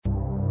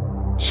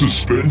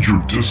Suspend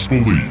your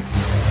disbelief.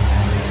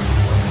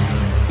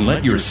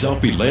 Let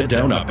yourself be led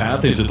down a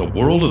path into the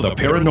world of the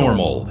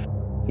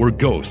paranormal, where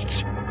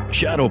ghosts,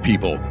 shadow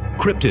people,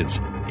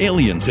 cryptids,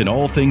 aliens, and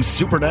all things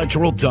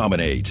supernatural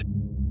dominate.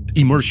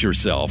 Immerse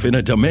yourself in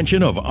a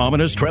dimension of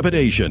ominous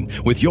trepidation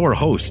with your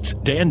hosts,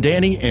 Dan,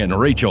 Danny, and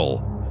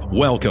Rachel.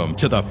 Welcome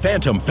to the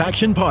Phantom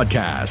Faction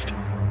Podcast.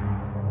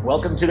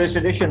 Welcome to this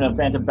edition of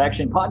Phantom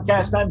Faction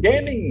Podcast. I'm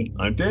Danny.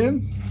 I'm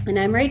Dan. And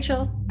I'm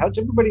Rachel. How's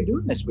everybody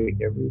doing this week?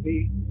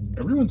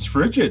 Everyone's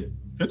frigid.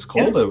 It's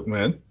cold out,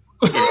 man.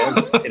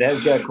 It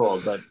has got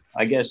cold, but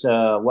I guess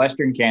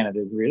Western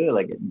Canada is really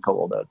like getting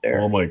cold out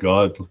there. Oh my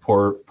God.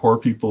 Poor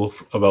people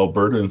of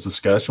Alberta and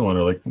Saskatchewan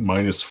are like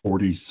minus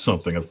 40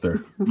 something up there.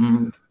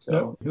 Mm-hmm.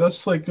 So yeah,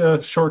 that's like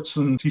shorts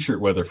and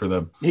t-shirt weather for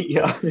them.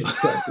 Yeah,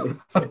 exactly.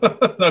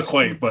 Not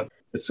quite, but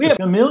we have a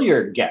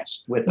familiar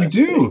guest with us. We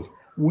do.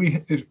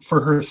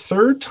 For her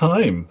third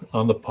time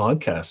on the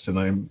podcast,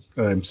 and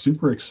I'm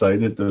super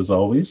excited as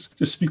always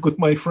to speak with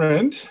my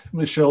friend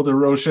Michelle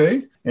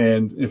DeRoche.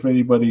 And if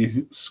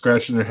anybody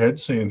scratching their head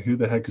saying who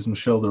the heck is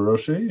Michelle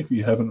DeRoche, if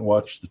you haven't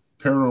watched The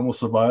Paranormal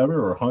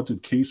Survivor or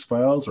Haunted Case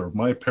Files or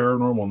My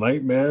Paranormal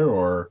Nightmare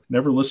or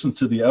never listened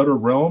to The Outer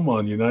Realm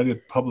on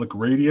United Public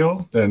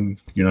Radio, then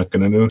you're not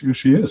going to know who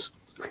she is.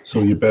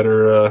 So you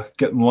better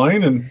get in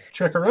line and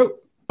check her out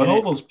on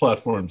all those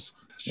platforms.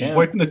 She's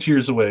wiping the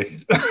tears away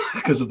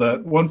because of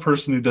that one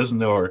person who doesn't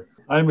know her.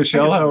 Hi,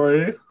 Michelle. How are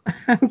you?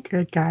 I'm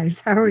good,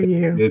 guys. How are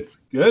you?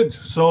 Good.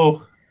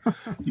 So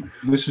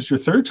this is your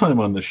third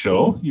time on the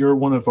show. You're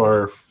one of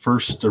our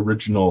first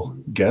original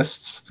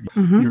guests.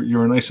 Mm-hmm. You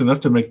were nice enough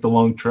to make the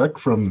long trek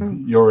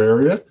from your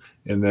area.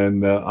 And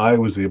then I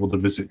was able to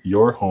visit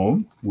your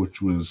home,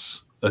 which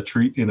was a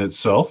treat in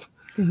itself.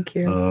 Thank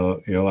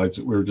you.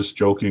 We were just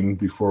joking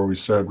before we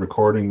started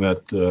recording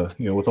that,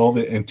 with all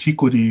the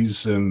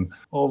antiquities and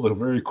all the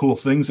very cool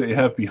things that you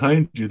have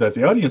behind you that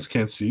the audience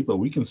can't see, but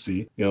we can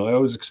see. I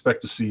always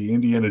expect to see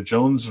Indiana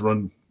Jones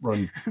run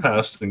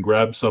past and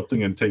grab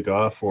something and take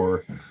off,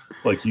 or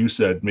like you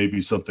said, maybe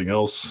something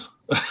else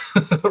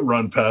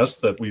run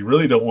past that we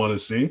really don't want to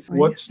see.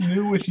 What's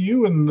new with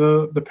you in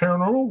the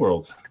paranormal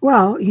world?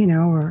 Well,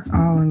 we're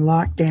all in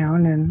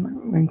lockdown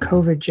and in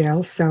COVID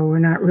jail, so we're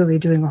not really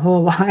doing a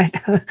whole lot.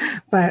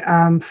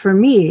 But for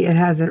me, it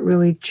hasn't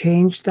really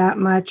changed that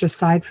much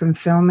aside from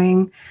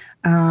filming.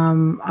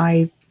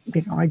 I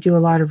do a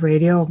lot of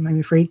radio.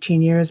 For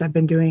 18 years, I've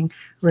been doing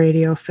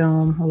radio,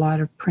 film, a lot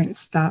of print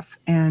stuff,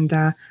 and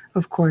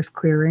of course,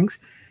 clearings.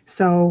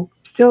 So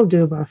still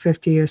do about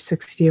 50 or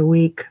 60 a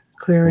week.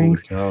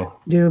 Clearings,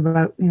 do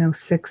about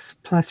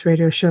 6+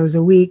 radio shows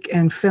a week,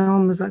 and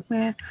film was like,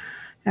 man,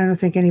 I don't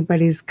think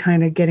anybody's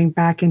kind of getting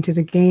back into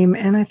the game,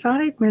 and I thought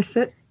I'd miss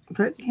it,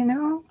 but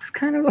it's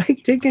kind of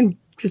like digging,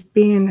 just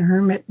being a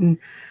hermit and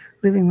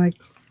living like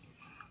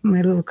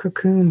my little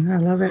cocoon. I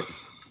love it.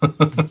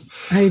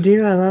 I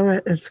do. I love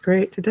it. It's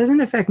great. It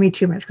doesn't affect me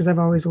too much because I've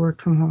always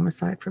worked from home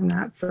aside from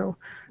that, so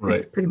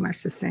It's pretty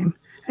much the same.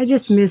 I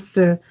just miss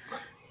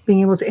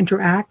being able to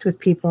interact with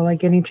people, like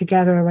getting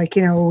together, like,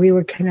 we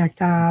would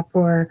connect up,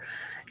 or,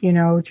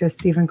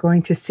 just even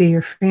going to see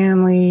your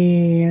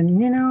family. And,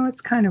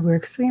 it's kind of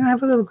weird. So, I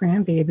have a little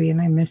grandbaby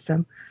and I miss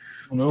him.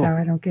 Oh, no. So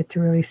I don't get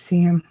to really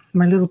see him.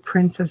 My little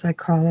prince, as I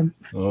call him.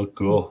 Oh,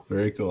 cool.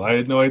 Very cool. I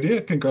had no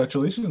idea.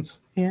 Congratulations.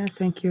 Yeah,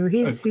 thank you.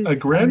 He's a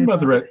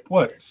grandmother at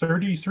what,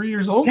 33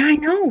 years old? Yeah, I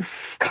know.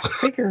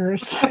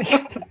 Figures.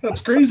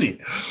 That's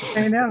crazy.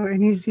 I know.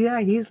 And he's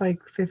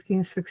like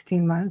 15,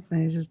 16 months,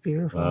 and he's just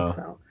beautiful. Wow.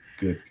 So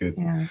Good.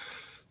 Yeah.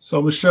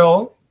 So,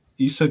 Michelle,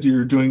 you said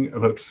you're doing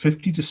about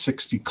 50 to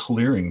 60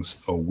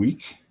 clearings a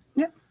week.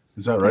 Yeah.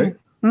 Is that right?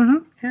 Mm-hmm.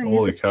 Yeah,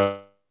 holy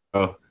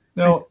cow.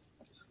 Now,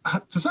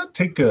 does that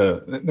take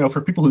now, for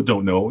people who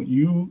don't know,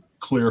 you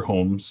clear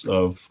homes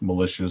of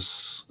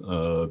malicious,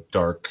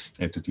 dark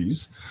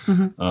entities,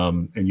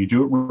 and you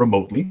do it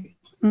remotely.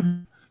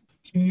 Mm-hmm.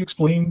 Can you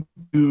explain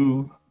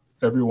to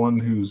everyone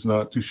who's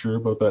not too sure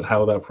about that,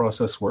 how that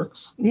process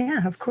works?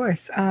 Yeah, of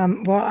course.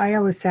 Well, I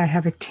always say I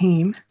have a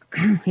team,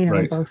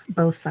 Right.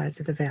 both sides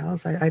of the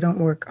veils. I don't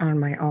work on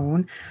my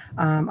own.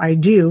 I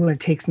do.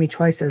 It takes me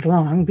twice as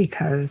long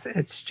because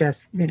it's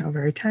just,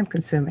 very time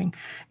consuming.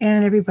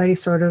 And everybody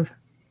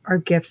our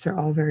gifts are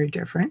all very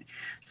different.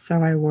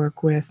 So I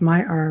work with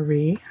my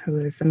RV, who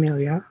is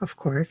Amelia, of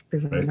course,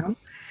 because I know.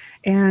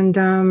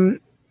 And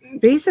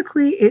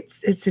basically,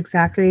 it's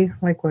exactly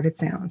like what it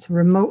sounds.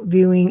 Remote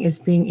viewing is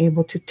being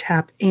able to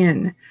tap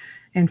in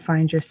and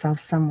find yourself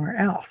somewhere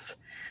else.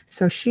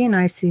 So she and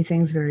I see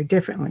things very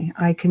differently.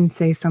 I can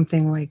say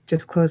something like,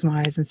 just close my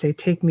eyes and say,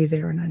 take me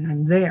there, and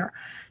I'm there.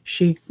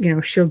 She,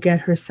 she'll get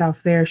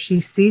herself there. She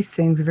sees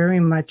things very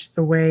much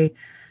the way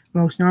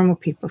most normal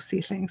people see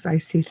things. I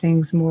see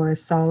things more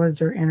as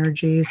solids or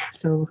energies.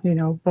 So,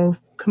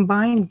 both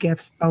combined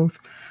gifts, both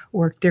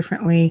work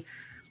differently.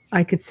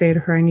 I could say to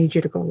her, I need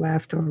you to go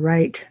left or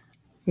right.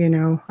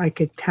 I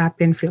could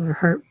tap in, feel her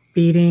heart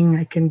beating.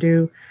 I can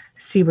do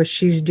see what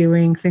she's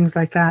doing, things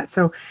like that.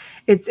 So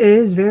it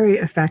is very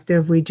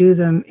effective. We do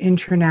them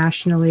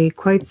internationally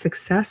quite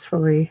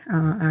successfully,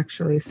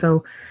 actually.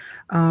 So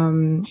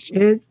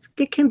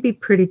it can be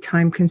pretty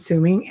time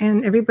consuming,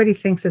 and everybody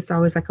thinks it's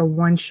always like a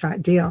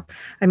one-shot deal.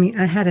 I mean,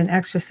 I had an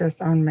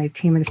exorcist on my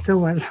team and it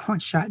still was a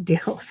one-shot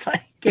deal. It's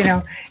like,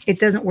 it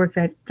doesn't work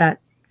that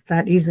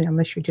easily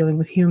unless you're dealing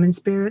with human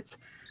spirits,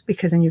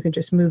 because then you can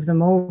just move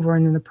them over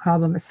and then the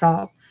problem is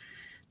solved.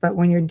 But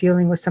when you're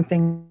dealing with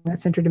something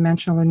that's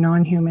interdimensional or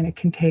non-human, it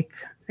can take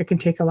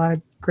a lot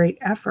of great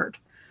effort.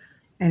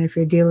 And if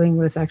you're dealing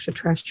with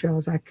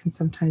extraterrestrials, that can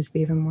sometimes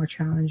be even more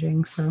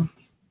challenging. So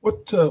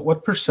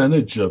what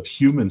percentage of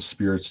human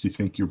spirits do you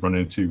think you run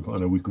into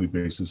on a weekly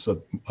basis,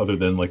 other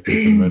than like the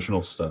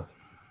interdimensional stuff?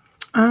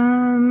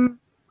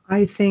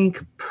 I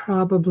think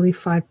probably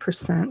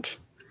 5%.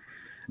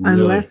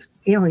 Really? Unless,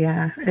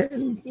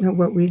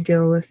 what we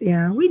deal with.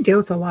 Yeah, we deal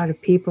with a lot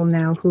of people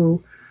now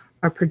who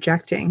are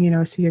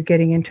projecting, so you're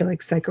getting into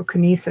like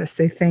psychokinesis.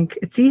 They think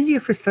it's easier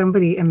for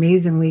somebody,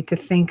 amazingly, to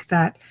think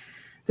that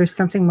there's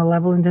something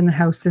malevolent in the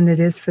house than it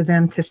is for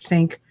them to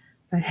think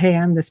that, hey,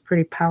 I'm this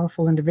pretty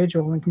powerful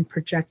individual and can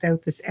project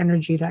out this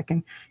energy that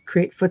can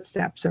create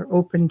footsteps or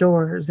open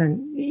doors.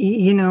 And,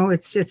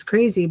 it's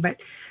crazy,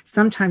 but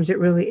sometimes it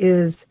really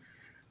is.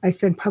 I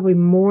spend probably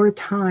more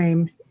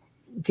time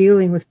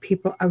dealing with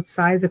people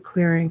outside the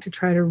clearing to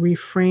try to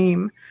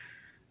reframe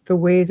the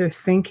way they're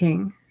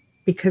thinking,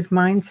 because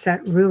mindset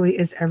really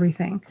is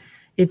everything.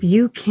 If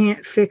you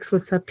can't fix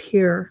what's up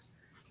here,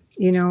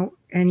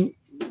 and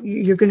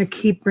you're going to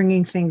keep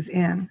bringing things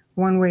in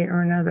one way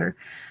or another.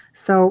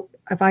 So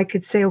if I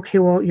could say, okay,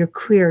 well, you're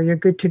clear, you're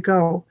good to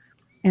go.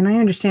 And I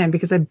understand,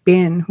 because I've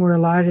been where a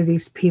lot of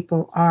these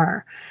people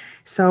are.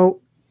 So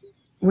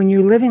when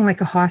you're living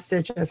like a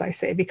hostage, as I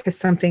say, because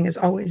something is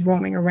always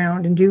roaming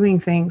around and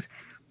doing things,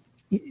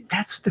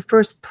 that's the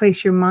first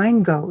place your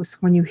mind goes.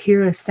 When you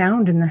hear a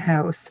sound in the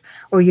house,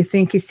 or you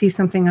think you see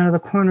something out of the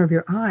corner of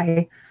your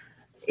eye,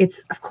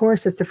 it's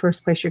the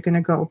first place you're going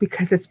to go,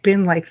 because it's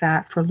been like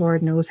that for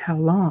Lord knows how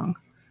long,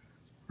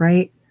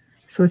 right?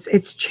 So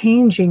it's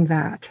changing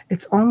that.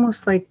 It's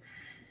almost like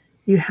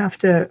you have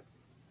to,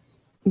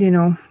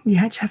 you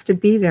have to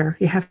be there.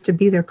 You have to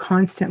be there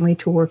constantly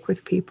to work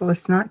with people.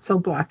 It's not so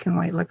black and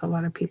white like a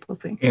lot of people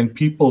think. And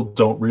people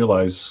don't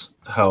realize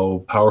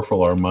how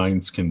powerful our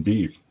minds can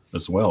be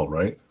as well,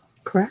 right?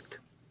 Correct.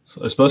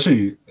 So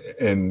especially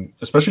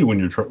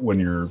when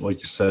you're like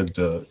you said,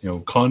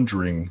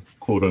 conjuring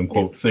quote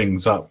unquote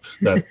things up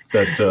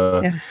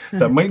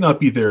that might not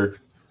be there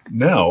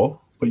now,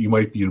 but you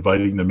might be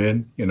inviting them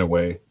in a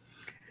way,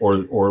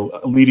 or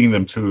leading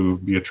them to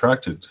be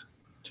attracted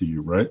to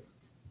you, right?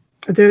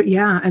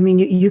 I mean,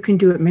 you can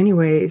do it many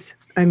ways.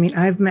 I mean,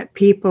 I've met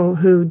people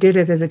who did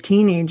it as a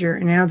teenager,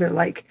 and now they're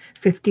like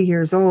 50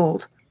 years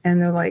old,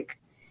 and they're like,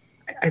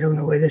 I don't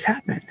know where this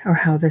happened or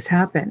how this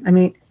happened. I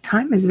mean,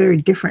 time is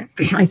very different,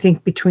 I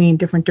think, between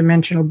different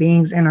dimensional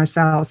beings and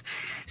ourselves.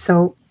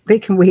 So they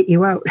can wait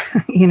you out,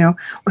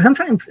 or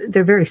sometimes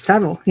they're very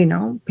subtle.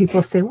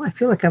 People say, well, I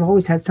feel like I've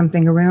always had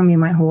something around me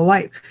my whole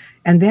life.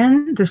 And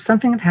then there's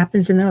something that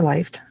happens in their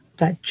life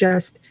that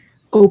just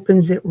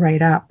opens it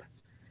right up.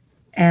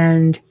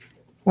 And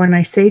when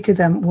I say to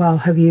them, well,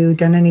 have you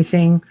done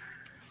anything?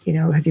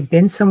 Have you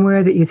been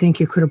somewhere that you think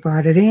you could have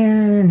brought it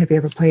in? Have you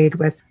ever played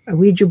with a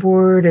Ouija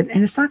board? And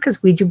it's not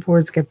because Ouija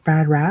boards get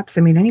bad raps.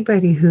 I mean,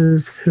 anybody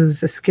who's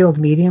a skilled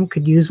medium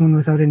could use one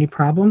without any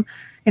problem.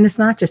 And it's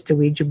not just a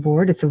Ouija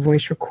board. It's a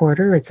voice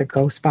recorder. It's a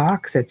ghost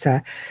box. It's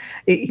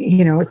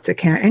it's a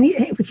camera.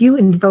 If you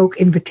invoke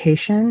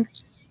invitation,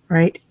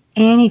 right,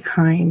 any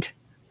kind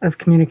of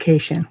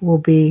communication will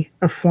be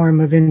a form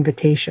of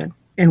invitation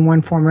in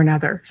one form or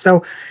another.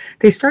 So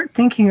they start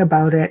thinking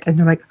about it, and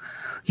they're like,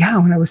 yeah,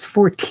 when I was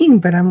 14,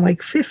 but I'm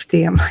like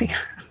 50. I'm like,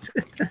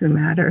 it doesn't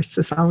matter. It's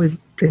just always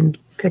been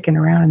picking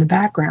around in the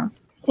background.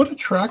 What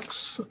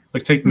attracts,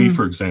 like take me,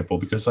 for example,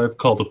 because I've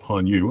called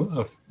upon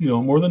you,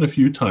 more than a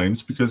few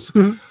times, because,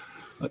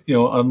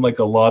 unlike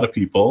a lot of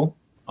people,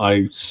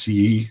 I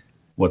see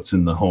what's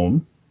in the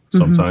home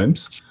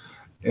sometimes.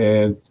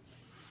 And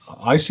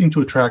I seem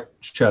to attract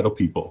shadow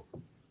people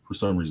for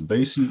some reason.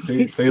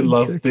 They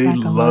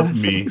love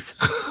me.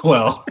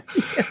 Well,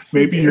 Yes,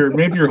 maybe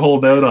you're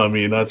holding out on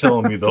me and not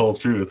telling me the whole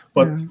truth.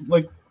 But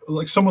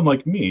like someone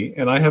like me,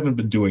 and I haven't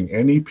been doing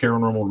any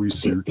paranormal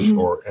research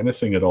or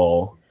anything at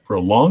all for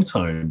a long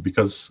time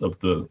because of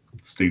the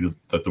state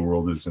that the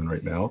world is in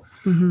right now.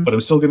 But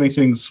I'm still getting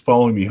things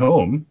following me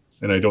home,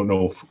 and I don't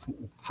know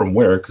from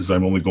where, because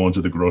I'm only going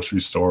to the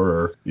grocery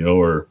store,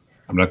 or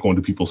I'm not going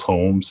to people's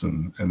homes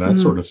and that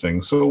sort of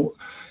thing. So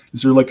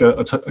is there like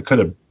a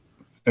kind of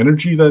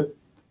energy that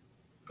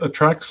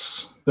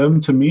attracts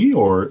them to me,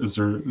 or is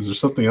there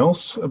something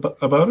else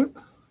about it?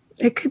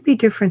 It could be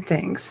different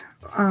things.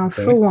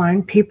 For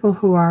one, people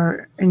who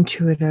are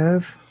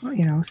intuitive,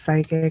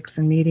 psychics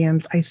and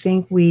mediums, I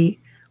think we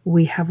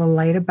have a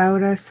light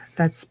about us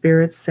that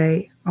spirits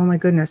say, oh my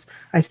goodness,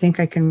 I think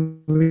I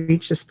can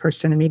reach this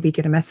person and maybe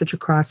get a message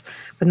across.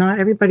 But not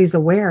everybody's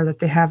aware that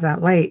they have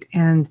that light,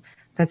 and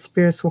that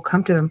spirits will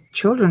come to them.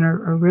 Children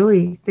are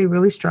really, they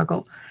really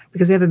struggle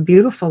because they have a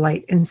beautiful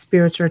light and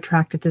spirits are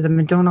attracted to them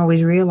and don't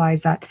always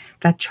realize that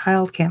that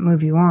child can't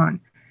move you on.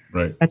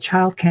 Right. That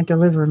child can't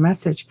deliver a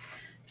message.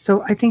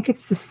 So I think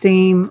it's the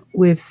same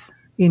with,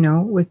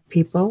 with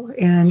people.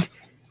 And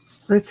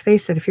let's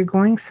face it, if you're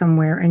going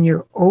somewhere and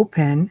you're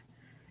open,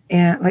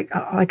 and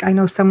like I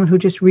know someone who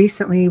just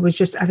recently was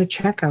just at a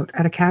checkout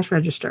at a cash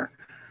register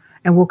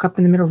and woke up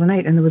in the middle of the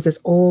night, and there was this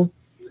old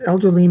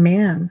elderly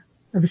man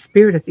of a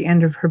spirit at the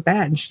end of her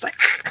bed. And she's like,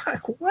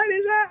 what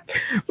is that?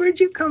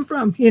 Where'd you come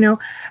from?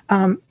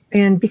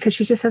 And because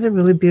she just has a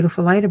really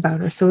beautiful light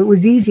about her. So it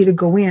was easy to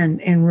go in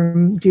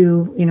and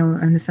do,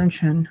 an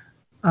ascension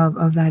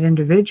of that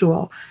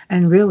individual.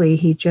 And really,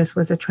 he just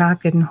was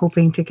attracted and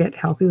hoping to get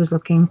help. He was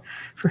looking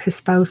for his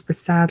spouse, but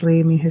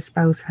sadly, his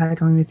spouse I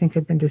don't even think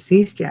had been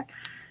deceased yet.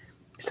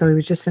 So he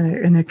was just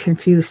in a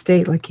confused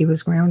state, like he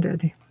was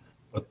grounded.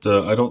 But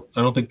I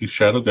don't think these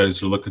shadow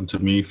guys are looking to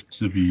me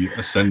to be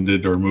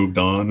ascended or moved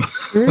on.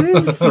 There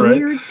is right?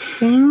 Weird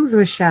things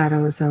with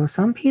shadows, though.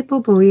 Some people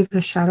believe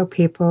the shadow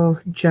people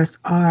just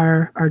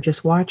are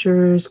just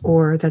watchers,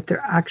 or that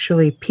they're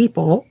actually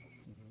people,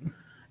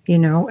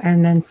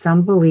 and then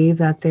some believe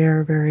that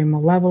they're very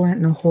malevolent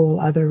and a whole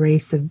other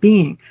race of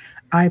being.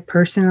 I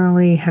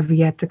personally have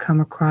yet to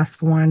come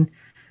across one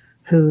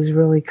who's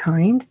really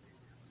kind.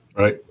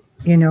 Right.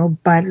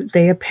 But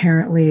they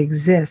apparently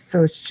exist.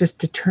 So it's just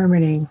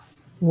determining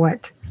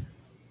what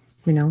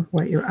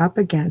you're up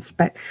against.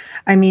 But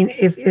I mean,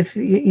 if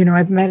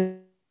I've met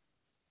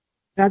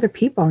other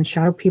people, and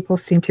shadow people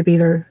seem to be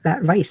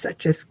that vice that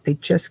they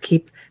just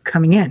keep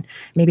coming in.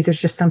 Maybe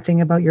there's just something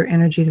about your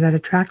energy that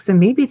attracts them.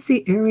 Maybe it's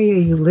the area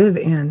you live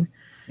in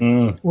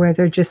where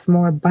they're just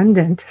more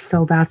abundant.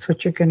 So that's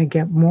what you're going to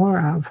get more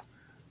of.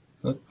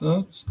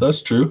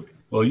 That's true.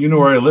 Well, you know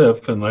where I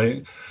live,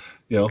 and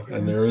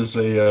and there is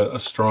a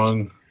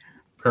strong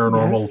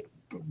paranormal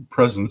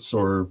presence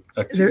or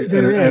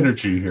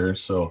energy here.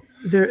 So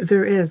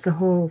there is the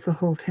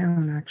whole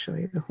town,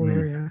 actually, the whole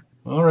area.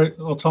 All right,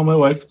 I'll tell my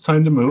wife it's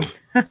time to move.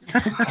 Put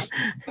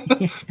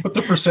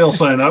the for sale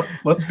sign up.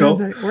 Let's go.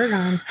 We're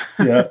gone.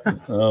 Yeah.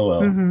 Oh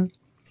well. Mm-hmm.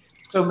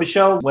 So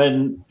Michelle,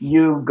 when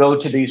you go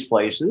to these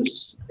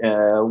places,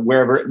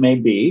 wherever it may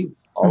be,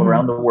 all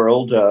around the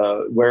world,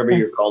 wherever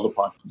you're called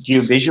upon, do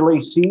you visually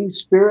see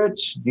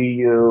spirits?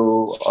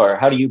 Or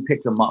how do you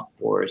pick them up?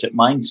 Or is it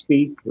mind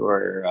speak?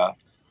 Or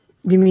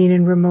you mean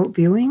in remote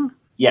viewing?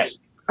 Yes.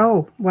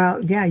 Oh,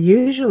 well, yeah.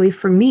 Usually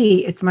for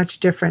me, it's much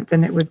different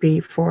than it would be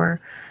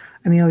for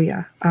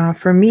Amelia.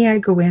 For me, I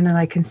go in and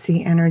I can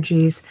see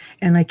energies,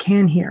 and I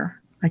can hear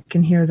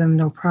them,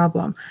 no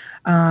problem.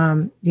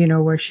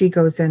 Where she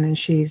goes in and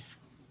she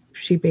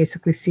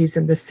basically sees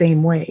them the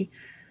same way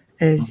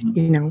as,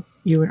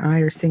 you and I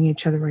are seeing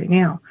each other right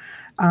now.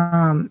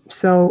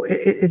 So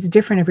it's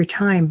different every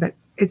time, but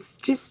it's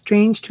just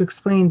strange to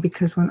explain,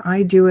 because when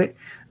I do it,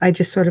 I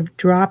just sort of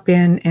drop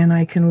in and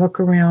I can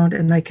look around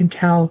and I can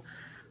tell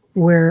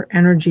where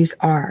energies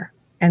are.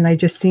 And I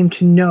just seem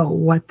to know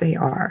what they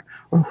are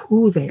or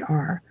who they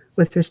are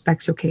with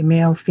respect to, okay,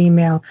 male,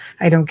 female.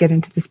 I don't get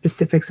into the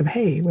specifics of,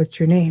 hey, what's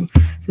your name?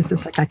 This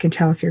is like, I can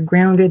tell if you're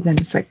grounded, then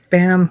it's like,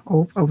 bam,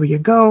 over you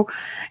go.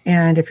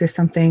 And if you're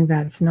something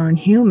that's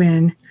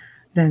non-human,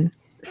 then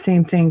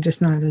same thing,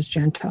 just not as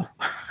gentle.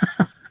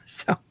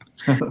 So,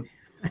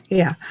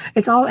 yeah,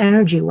 it's all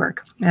energy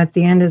work. At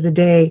the end of the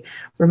day,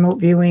 remote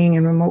viewing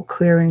and remote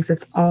clearings,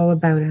 it's all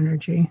about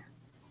energy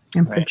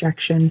and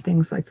projection,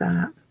 things like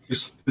that.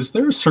 Is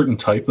there a certain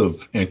type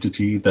of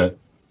entity that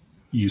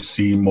you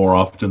see more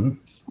often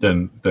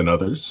than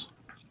others?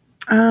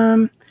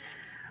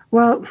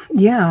 Well,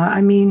 yeah.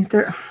 I mean,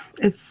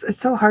 it's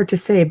so hard to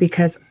say,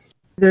 because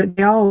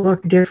they all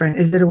look different.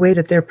 Is it a way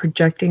that they're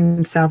projecting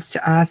themselves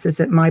to us? Is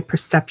it my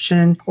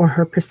perception or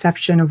her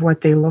perception of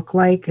what they look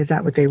like? Is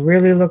that what they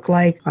really look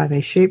like? Are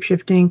they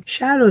shape-shifting?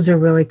 Shadows are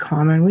really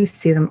common. We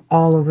see them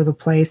all over the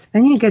place.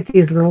 Then you get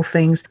these little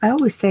things. I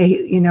always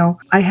say,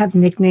 I have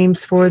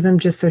nicknames for them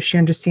just so she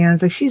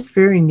understands. Like, she's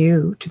very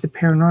new to the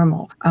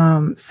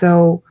paranormal.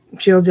 So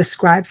she'll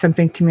describe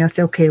something to me. I'll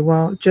say, okay,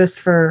 well,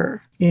 just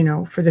for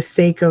the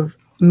sake of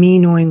me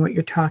knowing what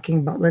you're talking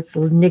about, let's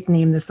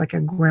nickname this like a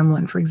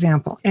gremlin, for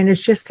example. And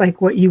it's just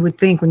like what you would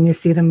think when you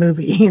see the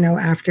movie,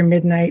 after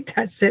midnight.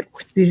 That's it.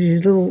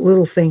 These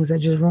little things that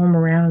just roam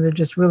around, and they're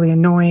just really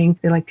annoying.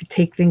 They like to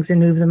take things and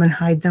move them and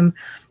hide them.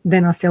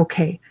 Then I'll say,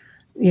 okay,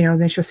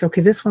 then she'll say,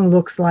 okay, this one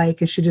looks like,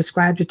 and she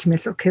describes it to me. I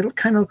say, okay,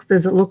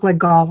 does it look like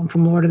Gollum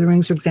from Lord of the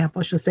Rings, for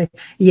example? She'll say,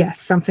 yes,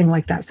 something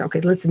like that. So, okay,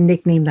 let's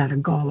nickname that a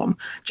Gollum.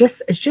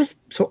 It's just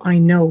so I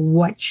know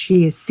what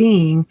she is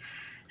seeing.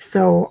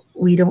 So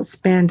we don't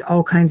spend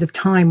all kinds of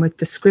time with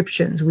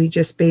descriptions. We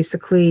just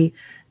basically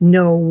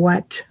know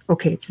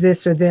okay, it's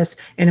this or this.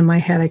 And in my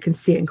head, I can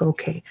see it and go,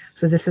 okay,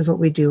 so this is what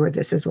we do, or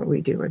this is what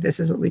we do, or this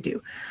is what we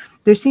do.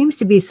 There seems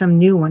to be some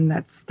new one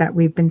that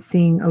we've been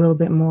seeing a little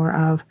bit more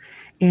of.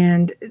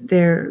 And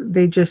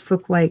they just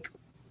look like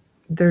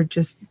they're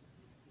just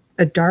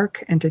a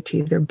dark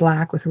entity. They're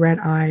black with red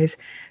eyes,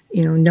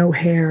 no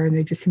hair, and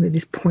they just seem to have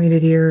these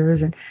pointed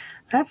ears. And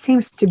that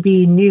seems to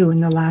be new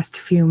in the last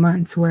few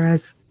months.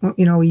 Whereas,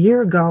 a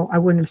year ago, I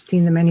wouldn't have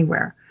seen them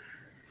anywhere.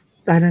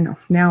 I don't know.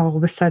 Now all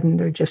of a sudden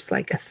they're just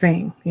like a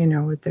thing,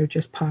 they're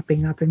just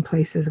popping up in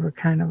places where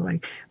kind of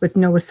like with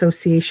no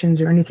associations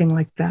or anything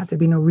like that. There'd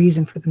be no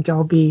reason for them to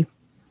all be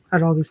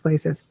at all these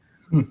places.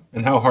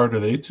 And how hard are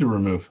they to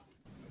remove?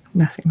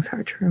 Nothing's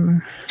hard to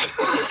remove.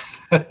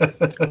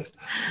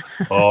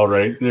 All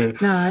right.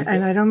 No,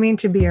 and I don't mean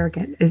to be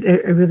arrogant.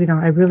 I really don't.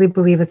 I really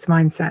believe it's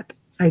mindset.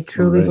 I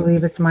truly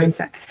believe it's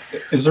mindset.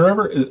 Has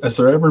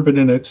there ever been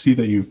an entity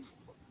that you've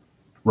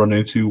run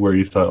into where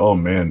you thought, oh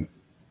man,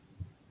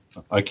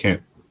 I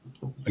can't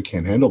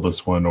handle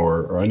this one,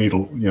 or I need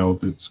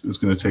it's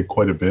going to take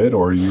quite a bit,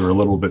 or you're a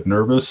little bit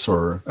nervous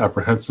or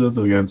apprehensive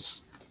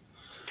against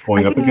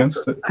going up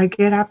against it? I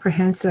get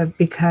apprehensive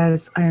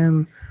because I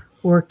am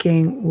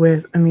working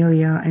with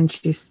Amelia and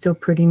she's still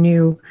pretty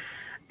new,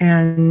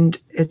 and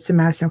it's a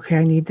matter of saying, okay,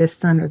 I need this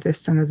son or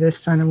this son or this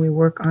son, and we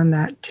work on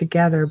that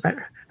together. But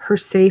her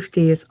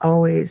safety is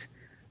always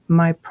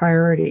my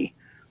priority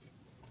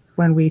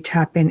when we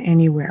tap in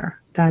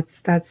anywhere.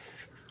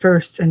 That's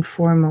first and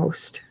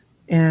foremost,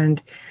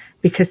 and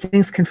because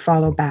things can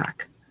follow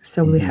back,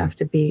 so we have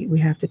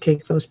to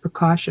take those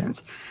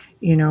precautions,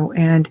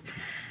 and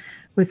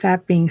with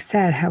that being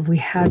said, have we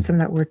had some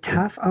that were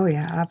tough? Oh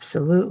yeah,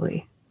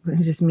 absolutely.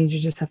 It just means you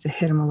just have to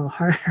hit them a little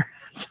harder.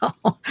 That's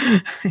all.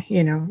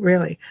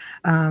 Really.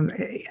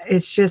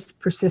 It's just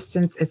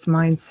persistence. It's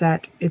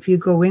mindset. If you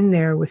go in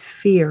there with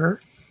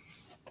fear,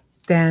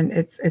 then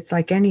it's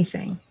like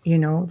anything.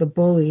 The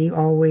bully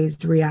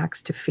always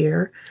reacts to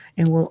fear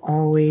and will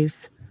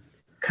always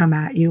come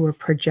at you or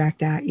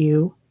project at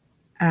you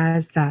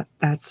as that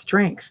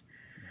strength.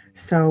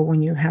 So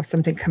when you have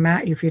something come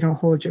at you, if you don't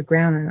hold your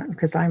ground,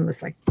 because I'm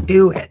just like,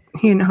 do it,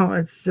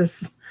 it's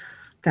just,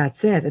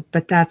 that's it.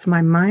 But that's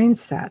my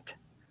mindset.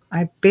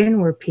 I've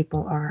been where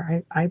people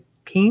are. I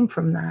came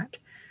from that,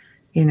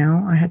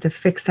 I had to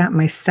fix that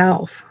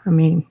myself.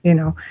 And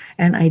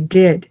I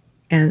did.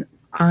 And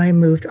I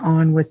moved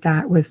on with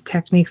that, with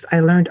techniques I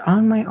learned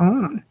on my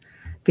own,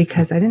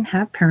 because I didn't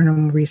have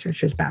paranormal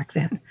researchers back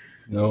then.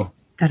 No.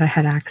 That I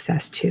had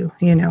access to,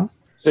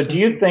 So do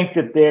you think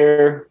that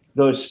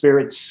those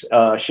spirits,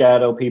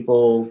 shadow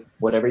people,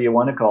 whatever you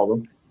want to call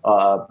them,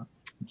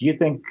 do you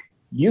think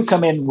you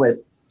come in with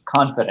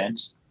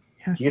confidence?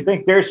 Yes. Do you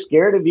think they're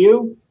scared of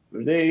you?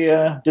 Do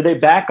they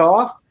back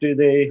off?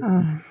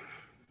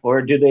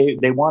 Or do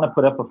they want to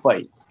put up a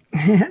fight?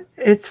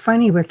 It's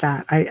funny with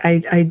that.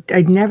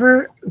 I'd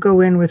never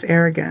go in with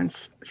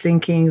arrogance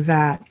thinking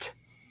that,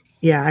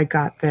 yeah, I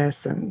got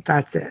this and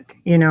that's it.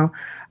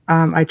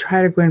 I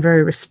try to go in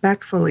very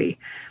respectfully.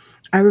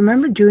 I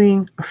remember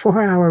doing a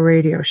 4-hour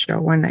radio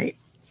show one night,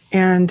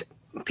 and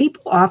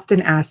people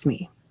often ask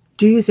me,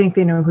 do you think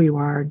they know who you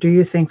are? Do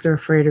you think they're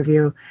afraid of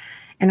you?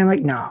 And I'm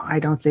like, no, I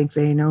don't think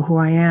they know who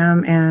I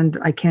am, and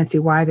I can't see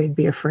why they'd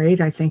be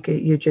afraid. I think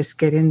you just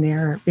get in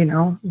there,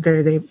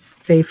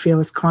 they feel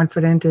as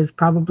confident as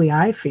probably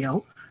I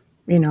feel,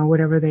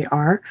 whatever they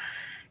are.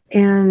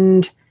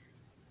 And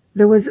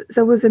there was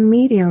a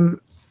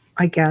medium,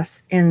 I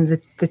guess,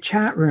 in the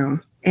chat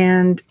room,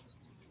 and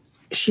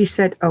she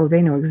said, oh,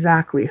 they know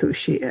exactly who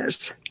she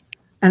is.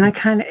 And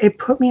it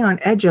put me on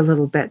edge a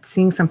little bit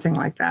seeing something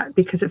like that,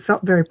 because it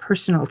felt very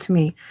personal to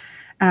me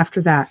after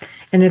that.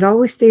 And it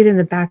always stayed in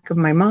the back of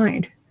my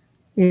mind,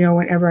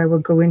 whenever I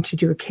would go in to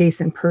do a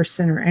case in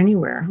person or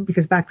anywhere,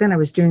 because back then I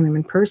was doing them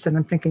in person.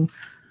 I'm thinking,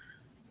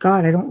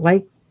 God, I don't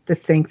like to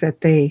think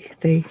that they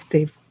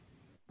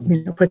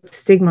put the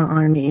stigma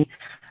on me.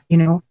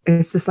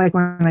 It's just like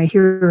when I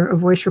hear a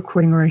voice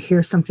recording or I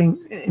hear something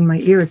in my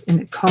ear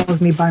and it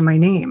calls me by my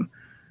name.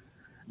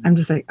 I'm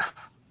just like,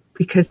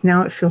 because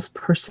now it feels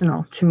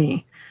personal to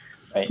me.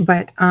 Right.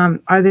 But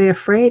are they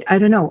afraid? I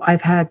don't know.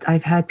 I've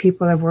had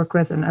people I've worked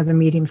with and other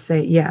mediums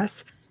say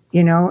yes,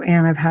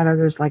 and I've had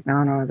others like,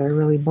 no, they're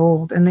really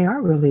bold, and they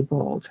are really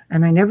bold.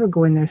 And I never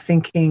go in there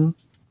thinking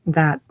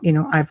that,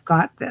 I've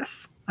got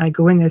this. I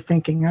go in there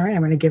thinking, all right,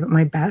 I'm going to give it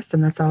my best,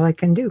 and that's all I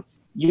can do.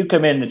 You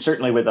come in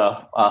certainly with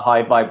a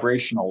high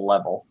vibrational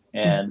level,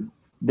 and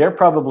they're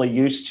probably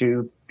used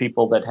to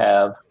people that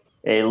have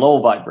a low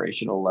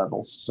vibrational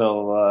level.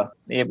 So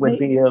it would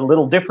be a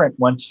little different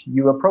once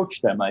you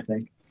approach them, I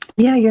think.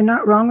 Yeah, you're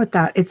not wrong with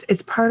that.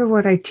 It's part of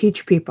what I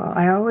teach people.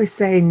 I always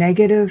say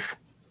negative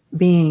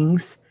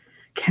beings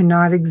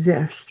cannot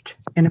exist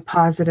in a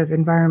positive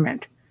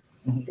environment.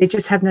 Mm-hmm. They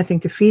just have nothing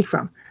to feed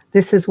from.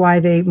 This is why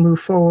they move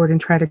forward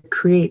and try to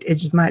create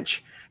as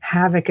much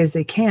havoc as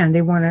they can.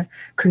 They want to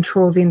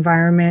control the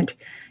environment.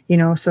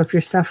 So if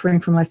you're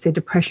suffering from, let's say,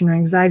 depression or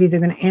anxiety, they're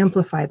going to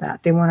amplify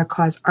that. They want to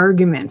cause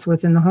arguments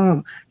within the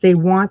home. They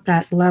want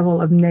that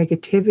level of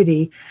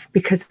negativity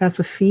because that's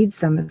what feeds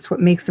them. It's what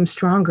makes them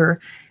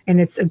stronger.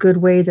 And it's a good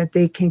way that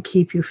they can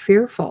keep you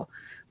fearful.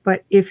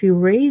 But if you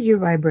raise your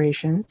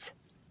vibrations,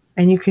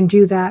 and you can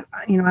do that,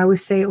 I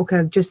always say,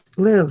 okay, just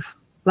live,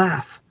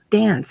 laugh,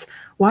 dance,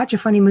 watch a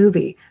funny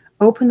movie,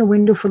 open the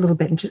window for a little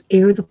bit and just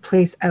air the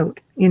place out,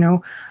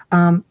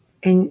 and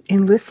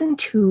listen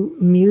to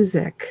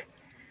music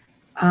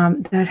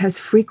that has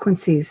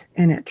frequencies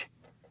in it,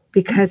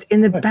 because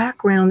in the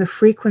background, the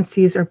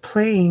frequencies are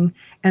playing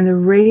and they're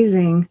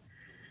raising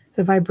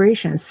the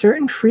vibration.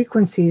 Certain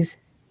frequencies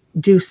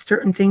do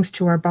certain things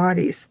to our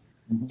bodies,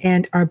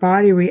 and our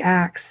body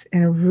reacts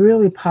in a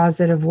really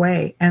positive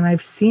way. And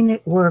I've seen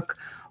it work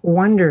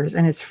wonders,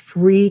 and it's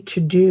free to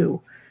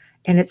do.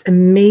 And it's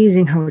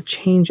amazing how it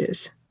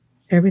changes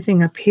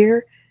everything up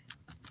here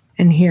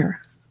and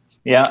here.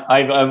 Yeah,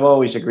 I've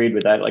always agreed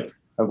with that. Like,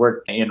 I've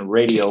worked in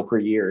radio for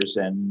years,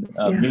 and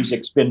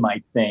music's been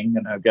my thing,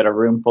 and I've got a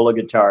room full of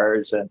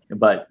guitars.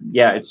 But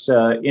it's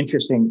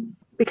interesting.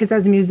 Because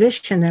as a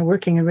musician and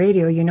working in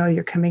radio,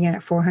 you're coming in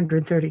at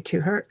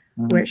 432 hertz,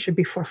 where it should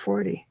be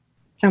 440.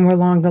 Somewhere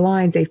along the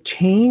lines, they've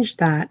changed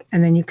that,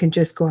 and then you can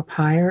just go up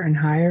higher and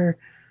higher,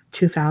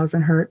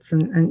 2000 hertz,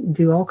 and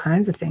do all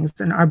kinds of things.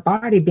 And our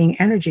body, being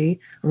energy,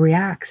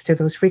 reacts to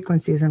those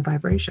frequencies and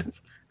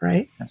vibrations,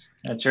 right?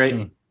 That's right.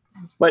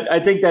 Mm-hmm. But I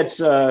think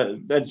that's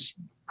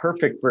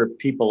perfect for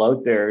people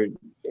out there.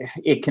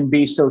 It can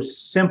be so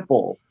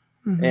simple,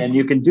 and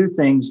you can do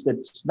things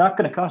that's not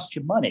going to cost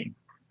you money.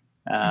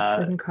 It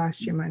shouldn't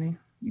cost you money.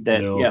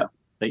 That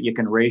you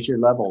can raise your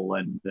level.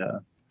 And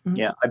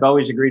I've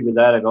always agreed with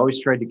that. I've always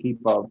tried to keep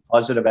a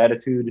positive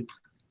attitude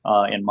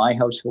in my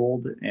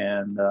household,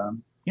 and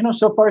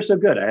so far so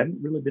good. I haven't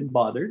really been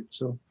bothered.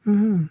 So.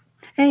 Mm-hmm.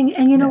 And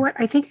you know what?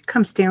 I think it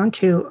comes down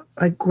to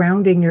like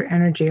grounding your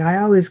energy.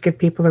 I always give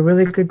people a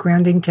really good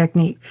grounding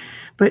technique.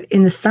 But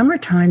in the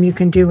summertime, you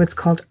can do what's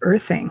called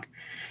earthing.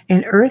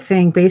 And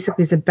earthing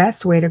basically is the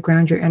best way to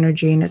ground your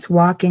energy. And it's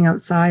walking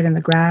outside in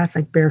the grass,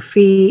 like bare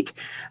feet,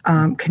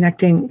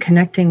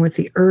 connecting with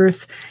the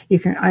earth.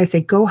 I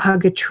say, go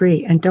hug a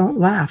tree, and don't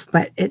laugh,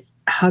 but it's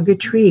hug a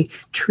tree.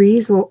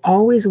 Trees will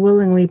always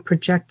willingly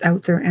project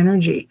out their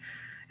energy.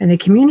 And they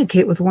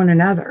communicate with one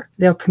another.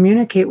 They'll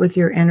communicate with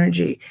your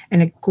energy,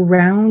 and it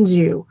grounds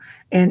you.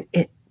 And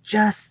it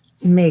just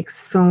makes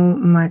so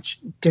much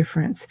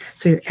difference.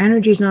 So your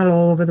energy is not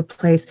all over the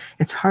place.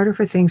 It's harder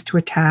for things to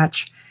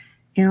attach,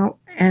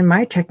 and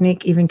my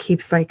technique even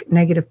keeps like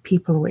negative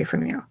people away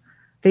from you.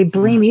 They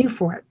blame you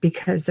for it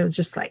because they're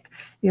just like,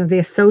 they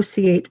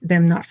associate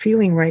them not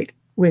feeling right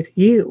with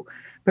you.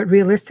 But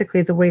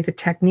realistically, the way the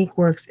technique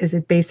works is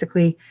it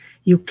basically,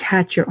 you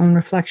catch your own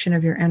reflection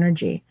of your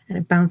energy and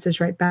it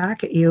bounces right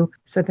back at you.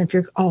 So then if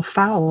you're all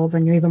foul,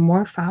 then you're even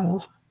more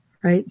foul,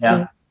 right? Yeah.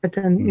 So, but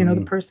then,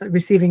 the person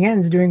receiving end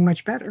is doing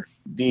much better.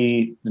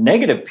 The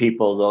negative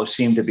people, though,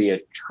 seem to be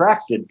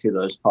attracted to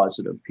those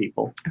positive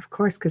people. Of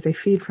course, because they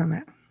feed from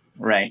it.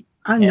 Right.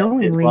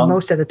 Unknowingly,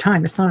 most of the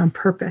time. It's not on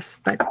purpose,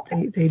 but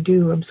they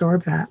do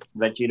absorb that.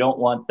 But you don't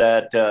want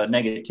that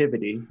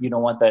negativity. You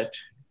don't want that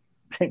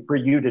for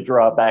you to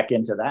draw back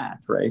into that,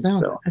 right? No,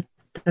 so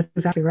that's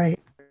exactly right.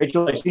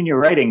 Rachel, I've seen you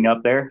writing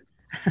up there.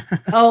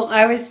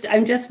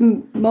 I'm just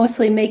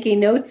mostly making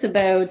notes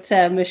about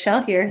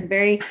Michelle here.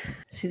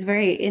 She's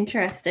very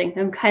interesting.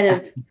 I'm kind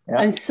of,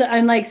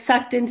 I'm like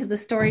sucked into the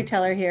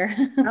storyteller here.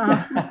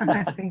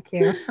 Thank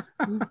you.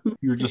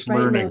 You're just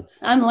learning. Notes.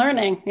 I'm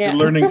learning. Yeah.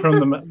 You're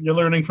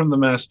learning from the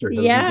master.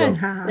 Yes.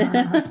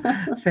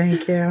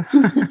 Thank you.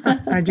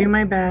 I do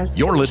my best.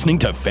 You're listening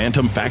to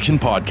Phantom Faction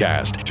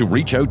Podcast. To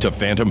reach out to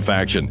Phantom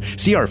Faction,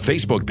 see our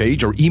Facebook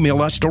page or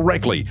email us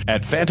directly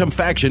at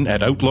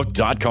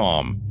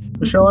phantomfaction@outlook.com.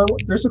 Michelle,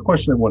 there's a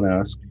question I want to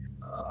ask.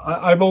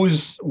 I've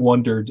always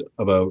wondered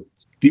about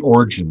the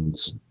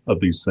origins of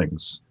these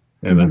things,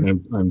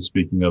 and I'm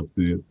speaking of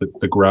the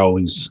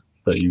growlies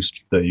that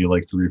you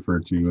like to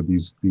refer to,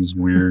 these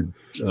weird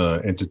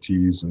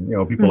entities,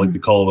 and people like to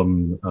call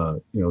them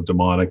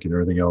demonic and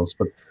everything else,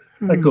 but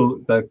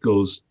that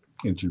goes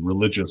into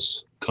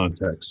religious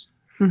context.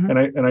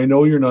 And I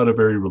know you're not a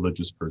very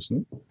religious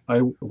person. I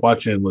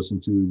watch and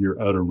listen to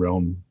your Outer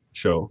Realm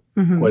show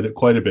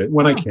quite a bit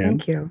when I can.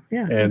 Thank you.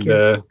 Yeah. And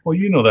well,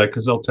 you know that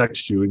because I'll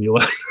text you and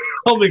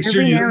I'll make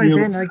sure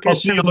I'll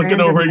see you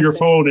looking over at your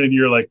phone and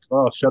you're like,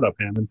 oh, shut up,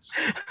 Hammond.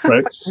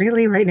 Right?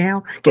 Really, right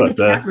now? Get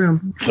the chat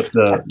room.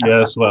 But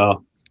yes,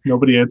 well,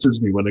 nobody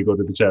answers me when I go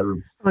to the chat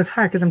room. Well, it's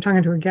hard because I'm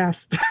talking to a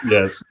guest.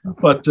 Yes,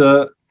 but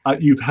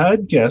you've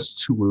had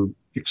guests who were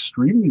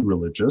extremely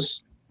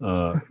religious,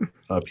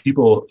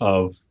 people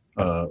of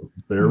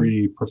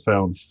very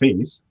profound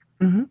faith,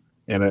 and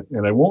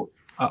I won't.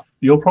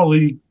 You'll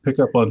probably pick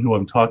up on who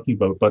I'm talking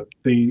about, but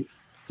they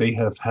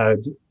have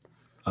had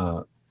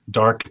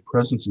dark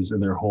presences in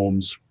their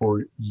homes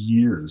for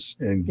years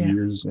and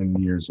years and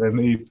years, and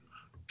they've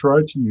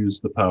tried to use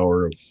the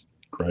power of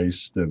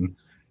Christ and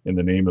in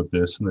the name of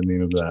this and the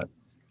name of that.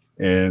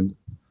 And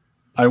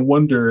I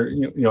wonder,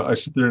 I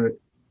sit there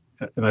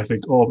and I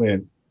think, oh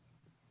man,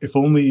 if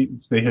only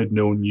they had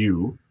known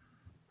you,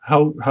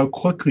 how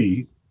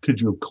quickly could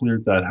you have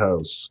cleared that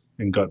house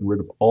and gotten rid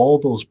of all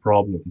those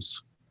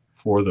problems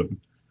for them,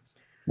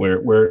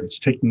 where it's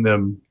taking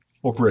them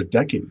over a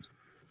decade.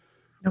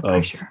 No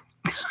pressure.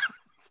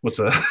 What's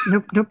that?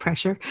 No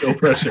pressure. No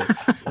pressure.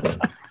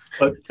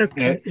 But It's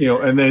okay.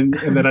 and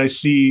then I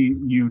see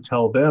you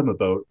tell them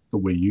about the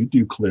way you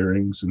do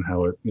clearings and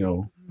how it,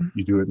 you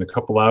do it in a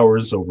couple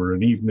hours over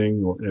an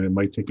evening, and it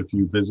might take a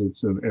few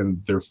visits,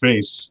 and their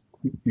face,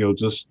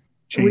 just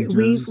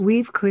changes.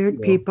 We've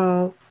cleared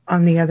people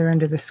on the other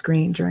end of the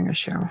screen during a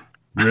show.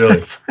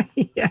 Really?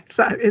 It's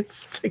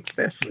like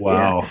this.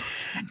 Wow. Yeah.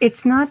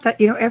 It's not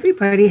that,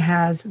 everybody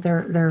has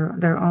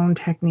their own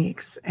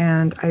techniques.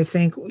 And I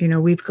think,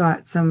 we've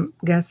got some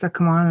guests that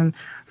come on and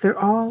they're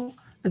all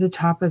at the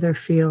top of their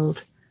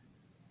field,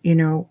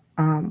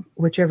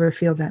 whichever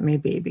field that may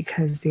be,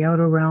 because the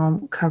outer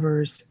realm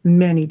covers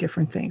many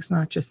different things,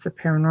 not just the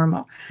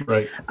paranormal.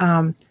 Right.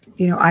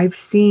 I've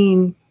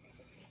seen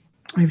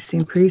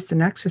priests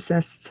and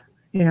exorcists,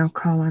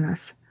 call on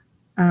us.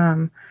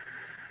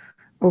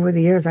 Over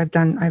the years, I've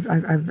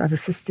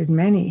assisted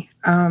many.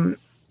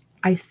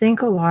 I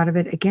think a lot of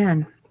it,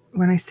 again,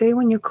 when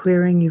you're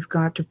clearing, you've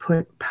got to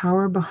put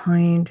power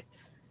behind,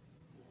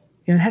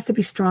 it has to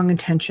be strong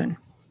intention,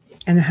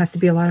 and there has to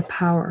be a lot of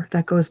power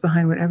that goes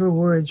behind whatever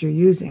words you're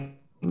using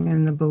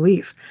in the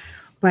belief.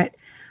 But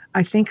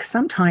I think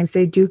sometimes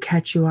they do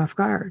catch you off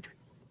guard.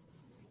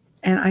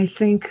 And I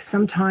think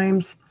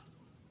sometimes,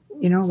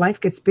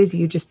 life gets busy.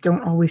 You just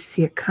don't always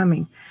see it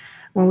coming.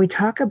 When we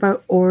talk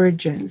about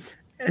origins,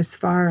 as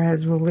far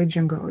as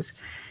religion goes,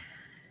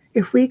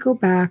 if we go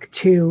back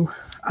to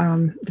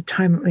the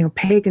time,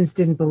 pagans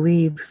didn't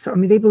believe. So,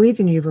 they believed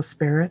in evil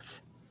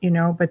spirits,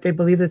 but they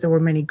believed that there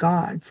were many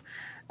gods.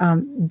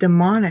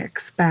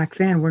 Demonics back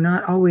then were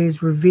not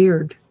always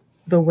revered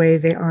the way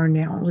they are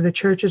now. The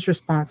church is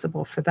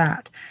responsible for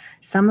that.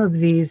 Some of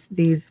these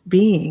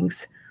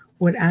beings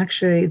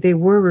they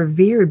were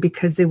revered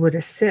because they would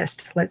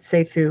assist, let's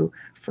say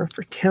for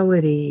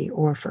fertility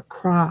or for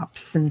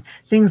crops and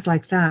things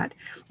like that.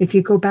 If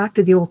you go back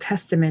to the Old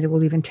Testament, it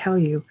will even tell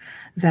you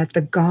that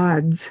the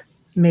gods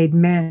made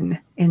men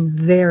in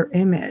their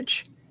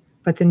image.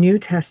 But the New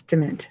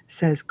Testament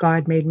says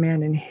God made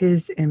man in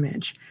his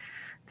image.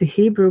 The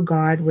Hebrew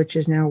God, which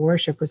is now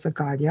worshipped, was the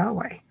God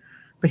Yahweh.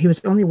 But he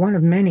was only one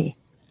of many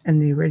in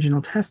the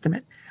original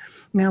Testament.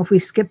 Now, if we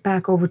skip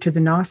back over to the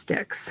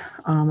Gnostics,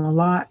 a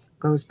lot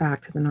goes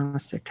back to the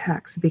Gnostic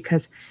texts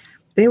because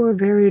they were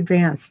very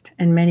advanced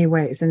in many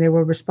ways, and they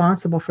were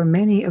responsible for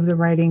many of the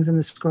writings and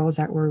the scrolls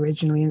that were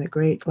originally in the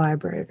Great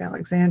Library of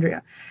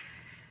Alexandria.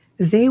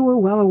 They were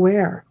well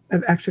aware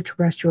of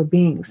extraterrestrial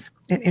beings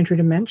and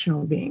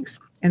interdimensional beings,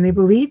 and they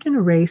believed in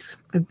a race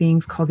of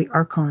beings called the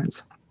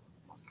Archons.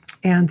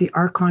 And the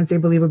Archons, they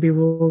believe, would be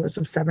rulers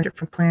of 7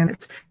 different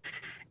planets,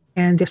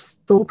 and their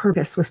sole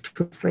purpose was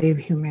to enslave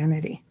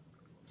humanity.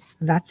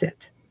 That's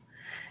it.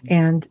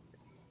 And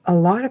a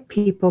lot of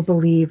people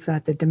believe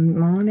that the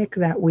demonic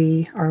that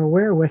we are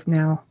aware with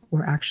now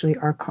were actually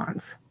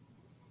archons.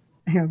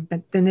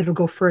 But then it'll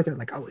go further,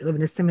 like, we live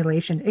in a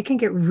simulation. It can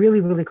get really,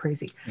 really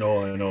crazy.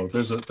 No, I know.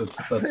 That's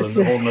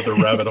a whole nother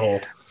rabbit hole.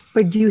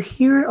 But you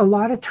hear, a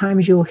lot of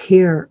times you'll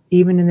hear,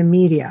 even in the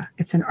media,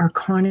 it's an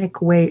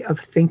archonic way of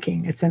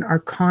thinking. It's an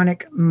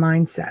archonic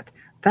mindset.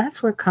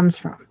 That's where it comes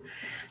from.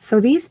 So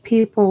these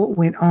people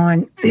went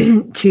on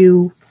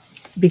to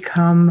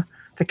become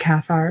the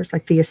Cathars,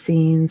 like the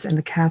Essenes and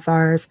the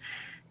Cathars.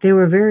 They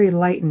were very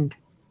enlightened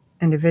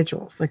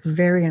individuals, like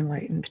very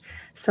enlightened.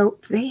 So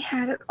they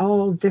had it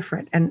all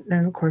different. And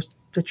then, of course,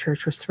 the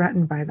church was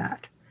threatened by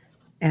that.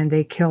 And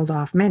they killed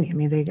off many.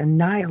 They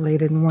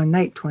annihilated in one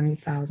night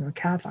 20,000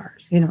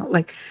 Cathars.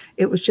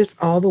 It was just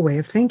all the way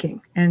of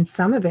thinking. And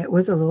some of it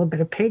was a little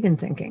bit of pagan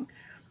thinking.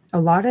 A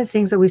lot of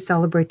things that we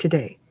celebrate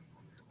today,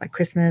 like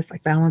Christmas,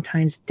 like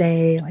Valentine's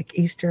Day, like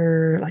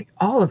Easter, like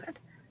all of it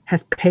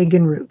has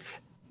pagan roots.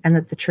 And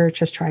that the church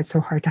has tried so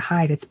hard to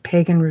hide its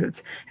pagan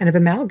roots and have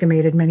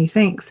amalgamated many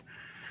things.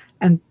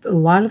 And a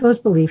lot of those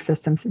belief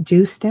systems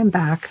do stem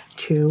back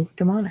to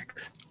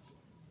demonics.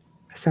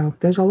 So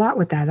there's a lot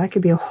with that. That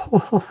could be a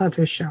whole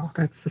other show.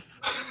 That's just,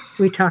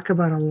 we talk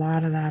about a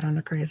lot of that on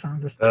the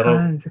Craisons. There's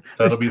tons.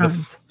 That'll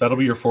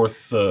be your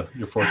fourth visit to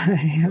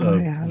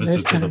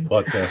the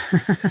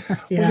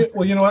podcast. Yeah.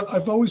 Well, you know what?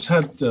 I've always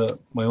had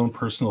my own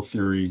personal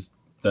theory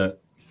that,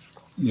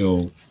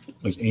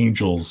 like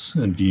angels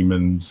and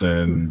demons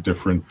and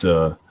different,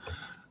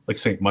 like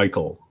Saint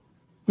Michael.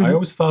 Mm-hmm. I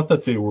always thought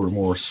that they were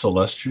more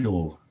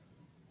celestial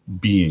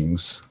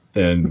beings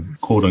than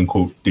quote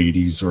unquote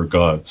deities or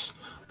gods.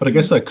 But I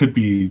guess that could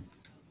be,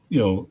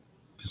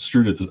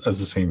 construed as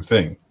the same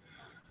thing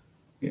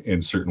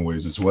in certain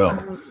ways as well.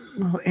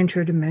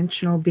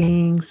 Interdimensional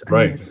beings.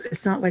 Right.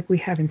 It's not like we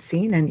haven't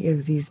seen any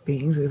of these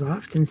beings. We've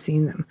often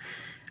seen them.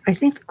 I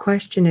think the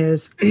question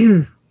is,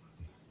 who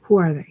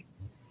are they?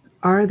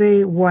 Are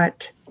they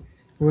what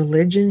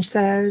religion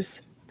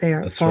says? They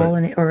are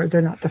fallen, right. Or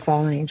they're not the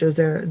fallen angels.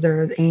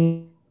 They're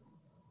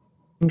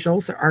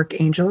angels or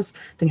archangels.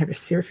 Then you have your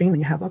seraphim, and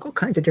you have all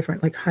kinds of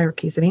different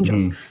hierarchies of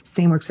angels.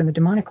 Same works in the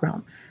demonic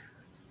realm.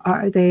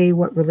 Are they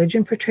what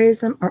religion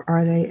portrays them, or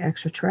are they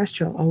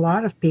extraterrestrial? A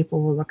lot of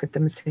people will look at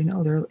them and say,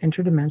 no, they're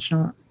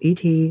interdimensional,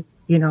 ET.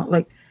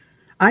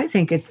 I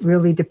think it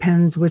really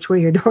depends which way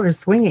your door is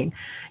swinging.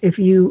 If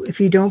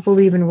you don't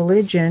believe in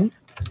religion,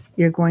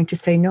 You're going to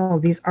say, no,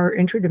 these are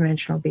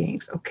interdimensional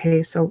beings.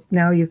 Okay, so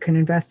now you can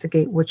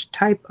investigate which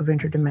type of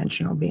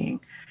interdimensional being.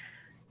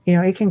 You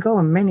know, it can go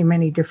in many,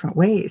 many different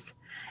ways.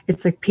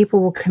 It's like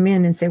people will come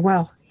in and say,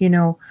 well, you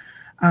know,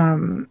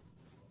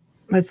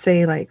 let's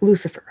say like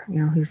Lucifer,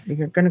 you know,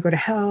 you're going to go to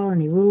hell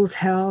and he rules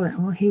hell. And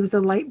well, he was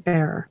a light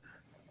bearer.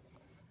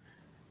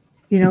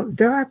 You know,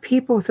 there are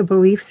people with a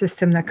belief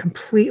system that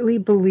completely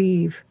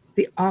believe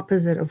the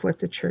opposite of what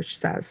the church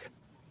says.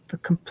 The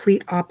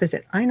complete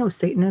opposite. I know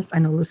Satanists, I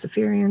know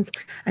Luciferians,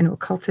 I know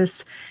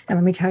occultists. And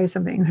let me tell you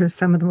something, there's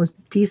some of the most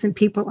decent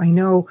people I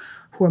know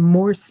who are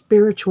more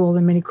spiritual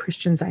than many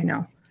Christians I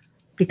know.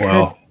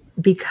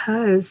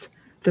 Because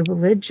the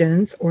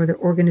religions or the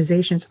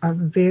organizations are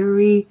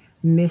very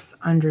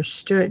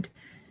misunderstood.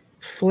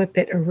 Flip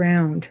it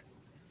around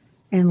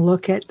and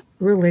look at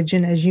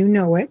religion as you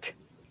know it.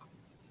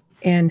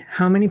 And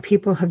how many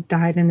people have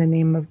died in the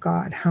name of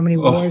God? How many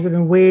wars have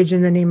been waged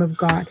in the name of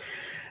God?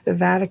 The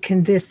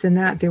Vatican, this and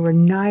that. They were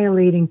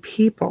annihilating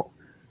people.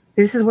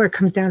 This is where it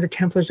comes down to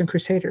Templars and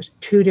Crusaders.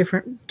 Two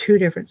different,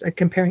 like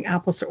comparing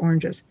apples to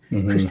oranges.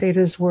 Mm-hmm.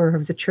 Crusaders were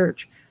of the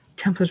church.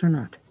 Templars were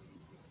not.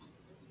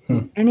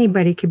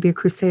 Anybody could be a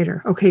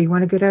crusader. Okay, you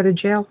want to get out of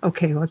jail?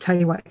 Okay, well, I'll tell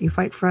you what. You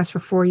fight for us for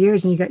 4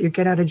 years and you got your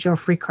get out of jail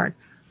free card.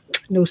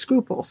 No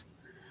scruples.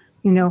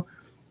 You know,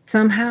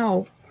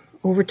 somehow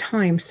over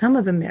time, some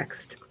of them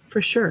mixed,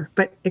 for sure.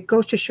 But it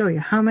goes to show you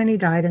how many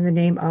died in the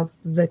name of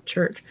the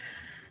church.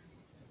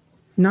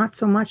 Not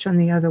so much on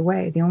the other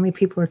way. The only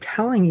people who are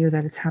telling you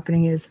that it's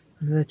happening is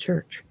the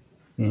church.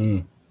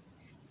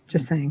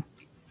 Just saying.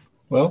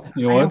 Well,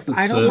 you know what?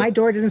 My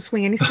door doesn't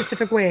swing any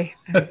specific way,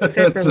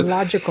 except for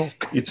logical.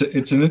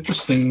 It's an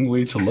interesting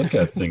way to look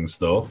at things,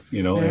 though.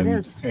 You know,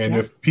 and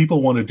if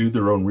people want to do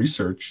their own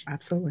research,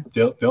 absolutely,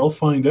 they'll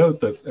find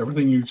out that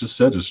everything you just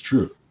said is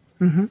true.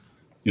 Mm-hmm.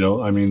 You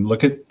know, I mean,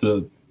 look at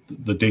the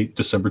date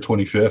December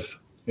 25th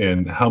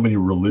and how many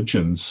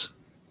religions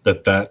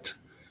that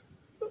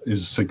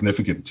is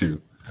significant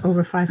to.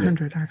 Over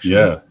 500, actually.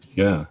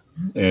 Yeah.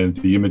 And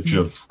the image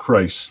of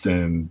Christ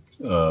and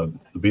the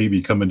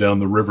baby coming down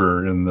the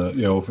river and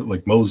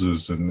like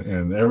Moses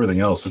and everything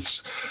else.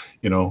 It's,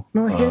 you know.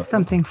 Well, here's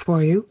something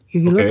for you.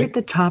 You look at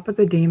the top of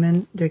the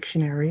demon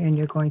dictionary and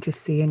you're going to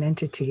see an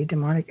entity,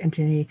 demonic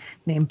entity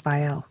named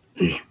Baal.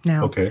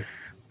 Now,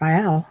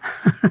 Baal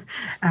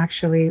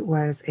actually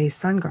was a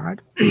sun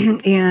god.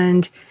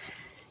 And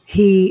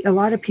a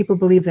lot of people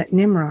believe that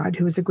Nimrod,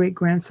 who was a great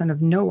grandson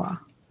of Noah,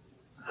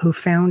 who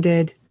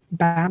founded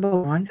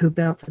Babylon, who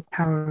built the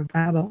Tower of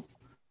Babel,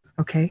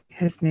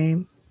 his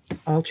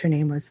altar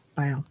name was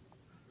Baal.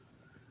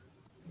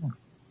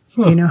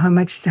 Do you know how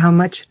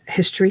much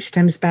history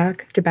stems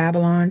back to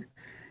Babylon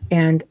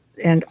and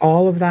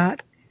all of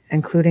that,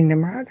 including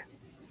Nimrod?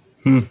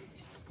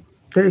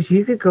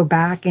 You could go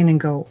back in and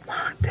go,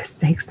 this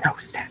makes no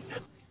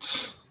sense.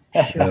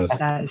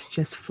 That is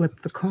just flip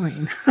the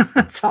coin.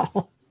 That's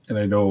all. And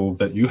I know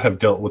that you have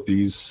dealt with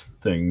these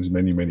things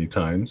many, many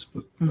times,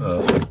 but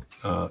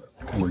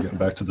we're getting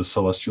back to the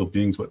celestial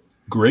beings, but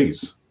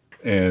grays.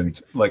 And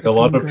like a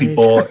lot of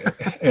people,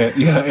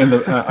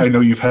 I know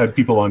you've had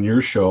people on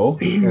your show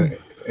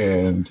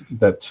and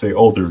that say,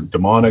 oh, they're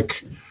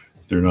demonic,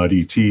 they're not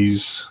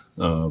ETs,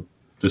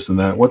 this and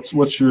that.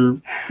 What's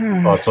your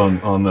thoughts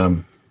on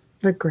them?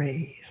 The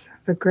grays.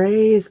 The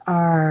grays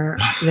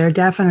they're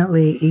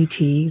definitely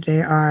ET.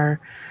 They are,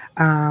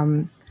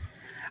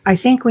 I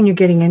think when you're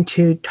getting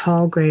into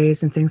tall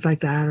grays and things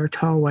like that, or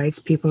tall whites,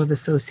 people have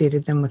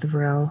associated them with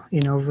Vril. You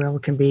know, Vril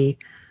can be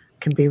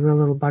real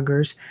little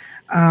buggers.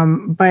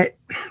 But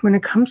when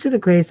it comes to the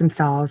grays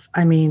themselves,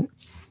 I mean,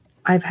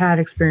 I've had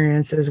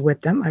experiences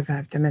with them. I've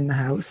had them in the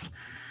house,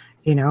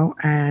 you know,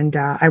 and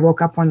I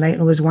woke up one night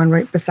and there was one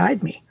right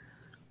beside me.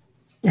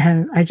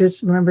 And I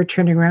just remember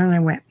turning around and I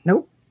went,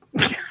 nope.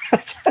 I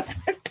just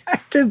went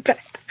back to bed.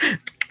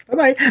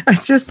 Bye-bye. I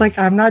was just like,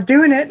 I'm not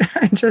doing it.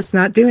 I'm just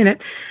not doing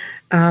it.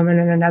 And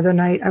then another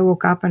night I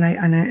woke up and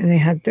they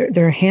had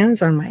their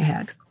hands on my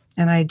head.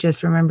 And I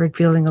just remembered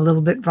feeling a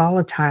little bit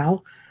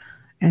volatile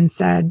and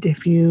said,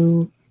 if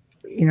you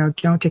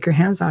don't take your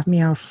hands off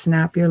me, I'll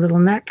snap your little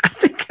neck. I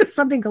think of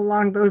something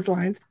along those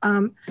lines.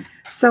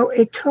 So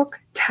it took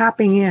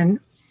tapping in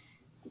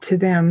to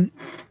them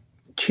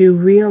to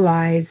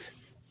realize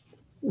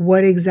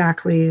what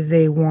exactly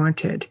they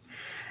wanted.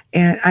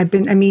 And I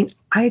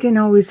didn't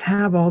always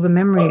have all the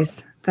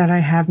memories that I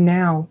have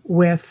now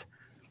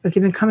but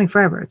they've been coming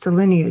forever. It's a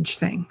lineage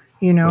thing,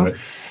 you know, right.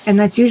 And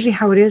that's usually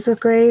how it is with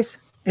grays.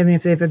 I mean,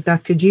 if they've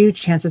abducted you,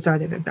 chances are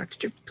they've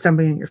abducted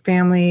somebody in your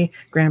family,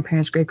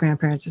 grandparents,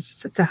 great-grandparents.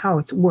 It's how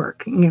it's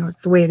work. You know,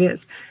 it's the way it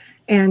is.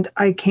 And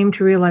I came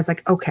to realize,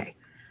 like, okay,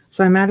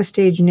 so I'm at a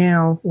stage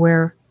now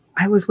where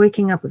I was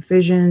waking up with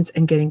visions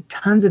and getting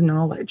tons of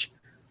knowledge.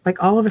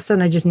 Like all of a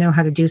sudden, I just know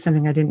how to do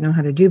something I didn't know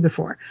how to do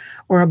before.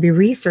 Or I'll be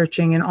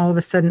researching and all of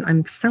a sudden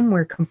I'm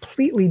somewhere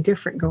completely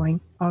different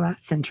going, oh,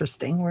 that's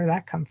interesting. Where'd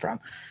that come from?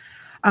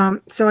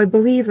 So I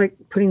believe like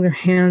putting their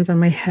hands on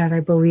my head,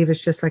 I believe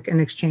it's just like an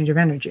exchange of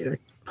energy. They're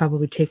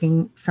probably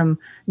taking some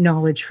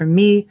knowledge from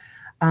me.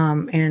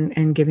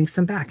 and giving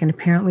some back. And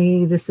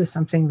apparently this is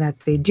something that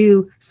they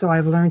do. So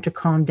I've learned to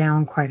calm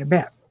down quite a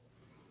bit.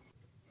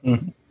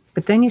 Mm-hmm.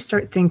 But then you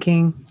start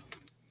thinking,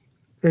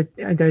 are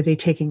they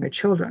taking your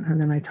children? And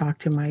then I talk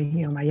to my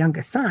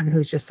youngest son,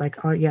 who's just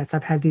like, oh yes,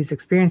 I've had these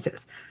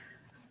experiences.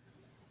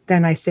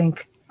 Then I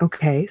think,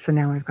 okay, so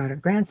now I've got a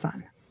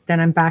grandson. Then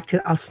I'm back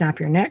to, I'll snap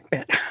your neck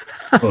bit.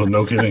 Oh,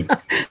 no kidding.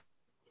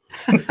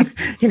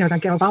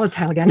 Don't get all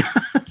volatile again.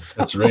 So,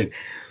 that's right.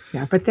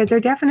 Yeah, but they're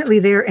definitely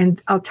there.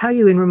 And I'll tell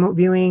you, in remote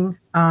viewing,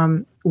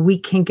 we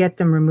can get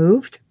them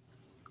removed,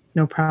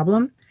 no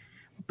problem.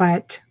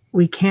 But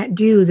we can't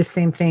do the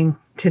same thing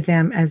to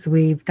them as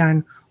we've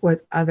done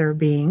with other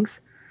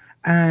beings.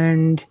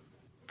 And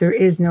there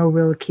is no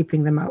real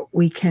keeping them out.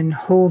 We can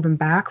hold them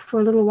back for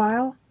a little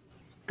while.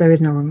 There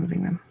is no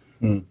removing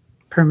them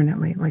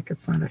permanently, like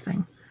it's not a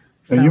thing.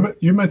 So, and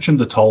you mentioned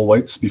the tall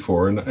whites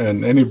before,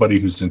 and anybody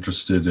who's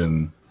interested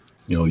in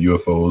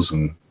UFOs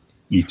and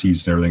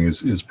ETs and everything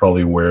is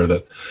probably aware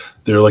that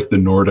they're like the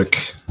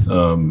Nordic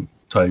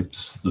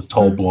types, the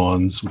tall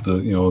blondes with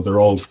the they're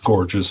all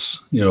gorgeous,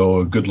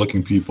 good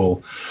looking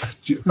people.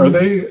 Are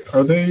they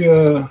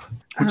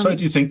which side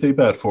do you think they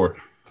bat for?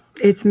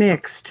 It's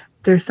mixed.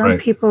 There's some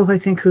people, I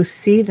think, who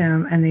see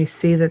them and they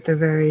see that they're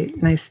very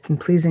nice and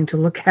pleasing to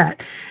look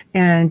at,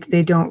 and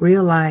they don't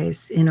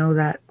realize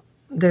that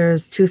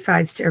there's two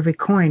sides to every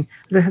coin.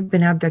 There have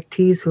been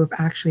abductees who have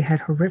actually had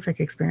horrific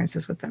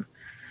experiences with them.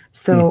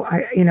 So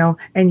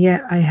and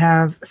yet I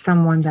have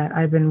someone that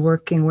I've been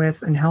working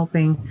with and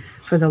helping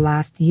for the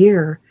last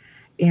year,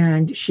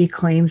 and she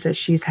claims that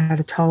she's had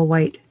a tall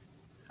white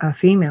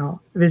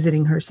female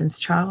visiting her since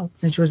she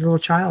was a little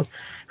child,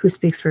 who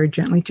speaks very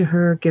gently to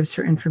her, gives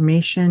her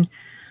information.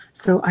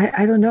 So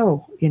I don't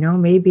know,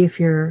 maybe if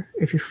you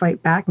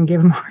fight back and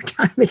give them a hard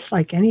time, it's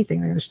like anything,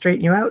 they're going to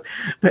straighten you out.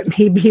 But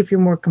maybe if you're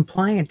more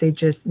compliant, they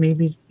just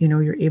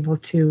you're able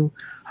to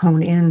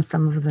hone in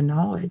some of the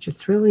knowledge.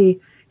 It's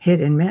really hit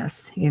and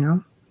miss,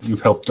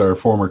 You've helped our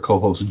former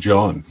co-host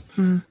John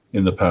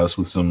in the past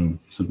with some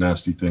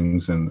nasty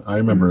things, and I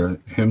remember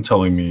him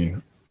telling me,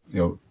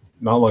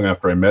 not long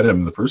after I met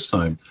him the first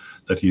time,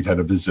 that he'd had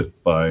a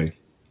visit by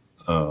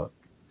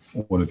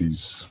one of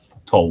these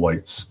tall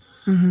whites,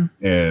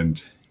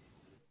 and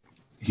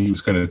he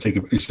was going to take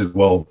it. He said,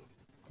 "Well,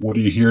 what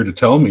are you here to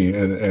tell me?"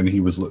 And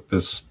he was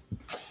this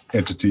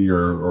entity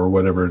or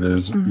whatever it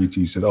is.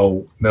 ET said,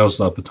 "Oh,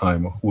 now's not the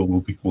time.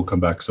 We'll come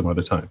back some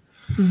other time."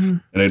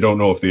 And I don't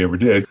know if they ever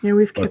did. Yeah,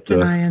 we've kept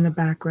an eye in the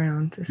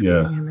background, just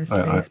giving him his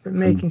space, but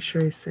making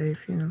sure he's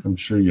safe. I'm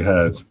sure you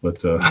had,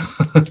 but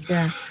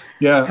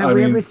yeah. Have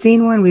we ever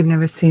seen one? We've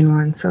never seen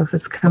one. So if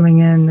it's coming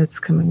in at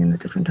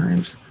different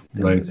times.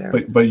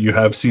 Right, but you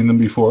have seen them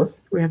before?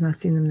 We have not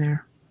seen them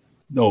there.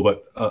 No,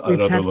 but at other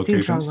locations. We've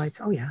seen tall whites.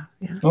 Oh yeah.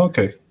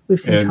 Okay. We've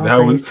seen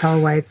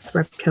tall whites,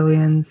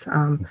 reptilians.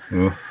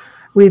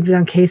 We've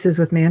done cases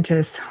with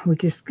mantis.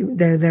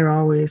 They're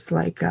always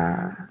like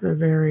they're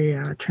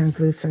very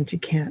translucent. You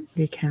can't.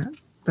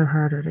 They're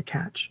harder to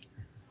catch.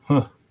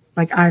 Huh.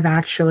 Like I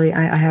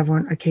have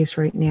a case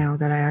right now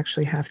that I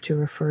actually have to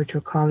refer to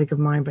a colleague of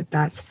mine, but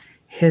that's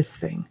his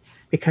thing,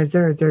 because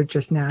they're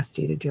just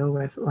nasty to deal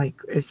with. Like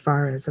as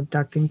far as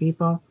abducting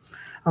people,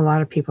 a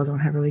lot of people don't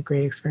have really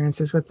great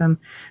experiences with them.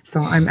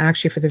 So I'm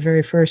actually, for the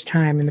very first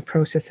time, in the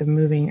process of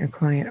moving a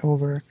client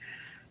over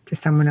to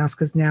someone else,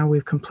 because now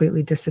we've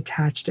completely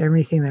disattached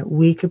everything that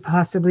we could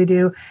possibly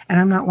do. And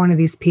I'm not one of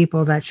these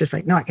people that's just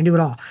like, no, I can do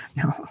it all.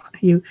 No,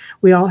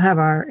 we all have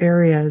our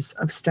areas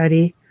of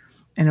study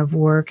and of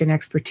work and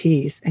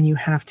expertise, and you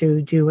have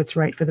to do what's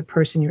right for the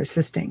person you're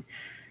assisting.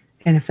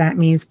 And if that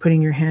means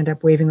putting your hand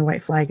up, waving the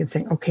white flag and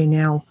saying, okay,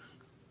 now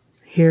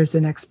here's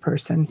the next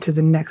person to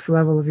the next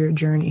level of your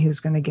journey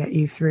who's going to get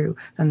you through,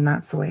 then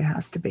that's the way it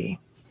has to be.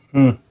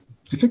 Do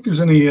you think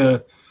there's any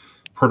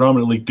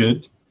predominantly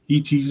good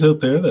ETs out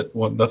there that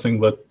want nothing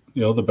but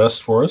the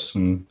best for us?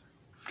 And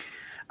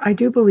I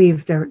do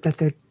believe there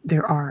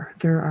are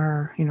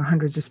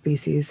hundreds of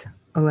species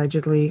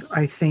allegedly.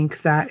 I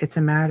think that it's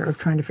a matter of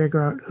trying to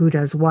figure out who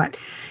does what.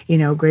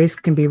 Grays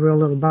can be real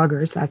little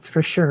buggers, that's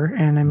for sure.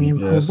 And I mean,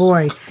 yes. Oh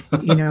boy,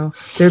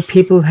 there are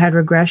people who've had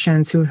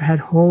regressions who've had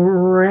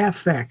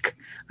horrific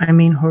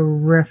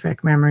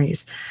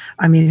memories.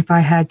 I mean, if I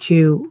had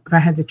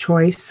the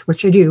choice,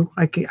 which I do,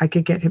 I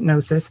could get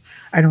hypnosis.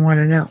 I don't want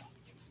to know.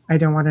 I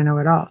don't want to know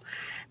at all,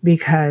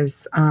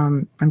 because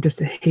I'm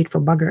just a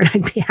hateful bugger.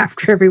 I'd be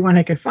after everyone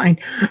I could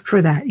find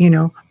for that,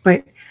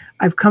 But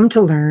I've come to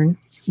learn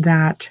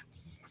that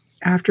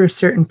after a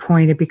certain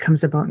point, it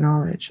becomes about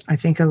knowledge. I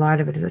think a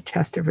lot of it is a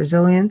test of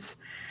resilience,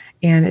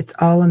 and it's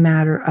all a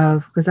matter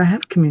of, because I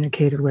have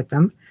communicated with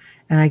them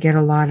and I get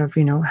a lot of,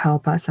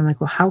 help us. I'm like,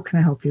 well, how can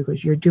I help you?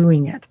 Because you're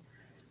doing it.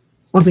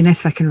 Well, it'd be nice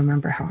if I can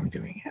remember how I'm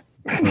doing it.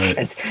 Right.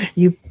 Because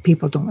you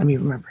people don't let me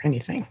remember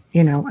anything,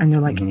 and they're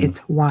like,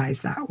 it's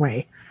wise that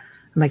way.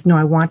 I'm like, no,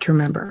 I want to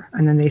remember.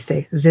 And then they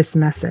say this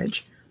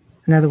message.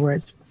 In other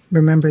words,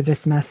 remember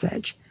this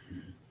message.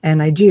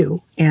 And I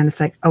do. And it's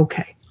like,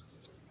 okay,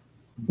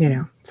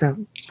 so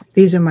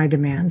these are my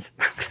demands.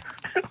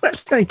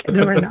 I get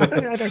them or not?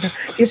 I don't know.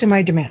 These are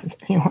my demands.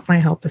 You want my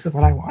help? This is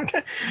what I want.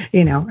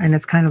 And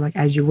it's kind of like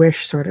as you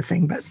wish sort of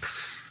thing. But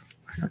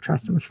I don't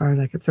trust them as far as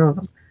I could throw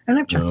them. And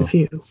I've checked a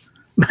few,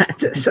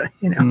 but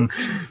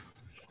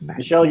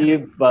Michelle,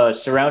 you've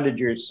surrounded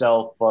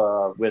yourself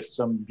with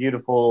some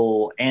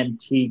beautiful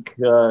antique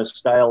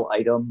style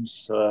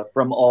items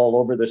from all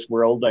over this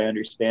world, I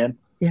understand.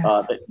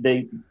 Yes.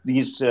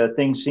 These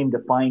things seem to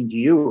find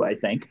you, I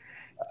think.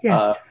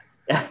 Yes,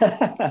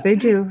 they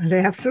do. They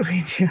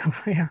absolutely do.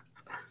 Yeah.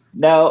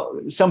 Now,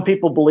 some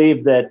people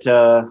believe that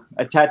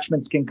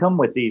attachments can come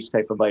with these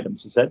type of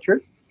items. Is that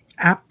true?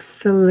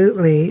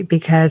 Absolutely,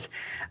 because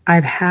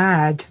I've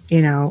had,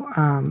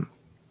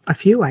 a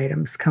few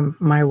items come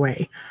my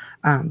way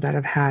that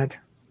have had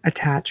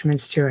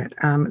attachments to it.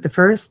 The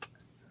first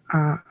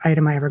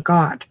item I ever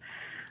got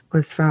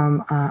was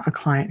from a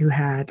client who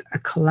had a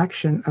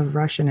collection of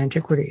Russian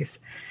antiquities.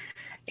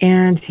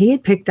 And he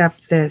had picked up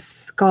this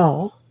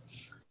skull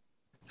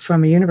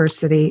from a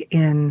university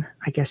in,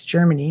 I guess,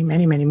 Germany,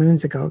 many, many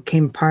moons ago. It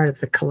came part of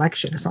the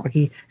collection. It's not like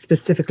he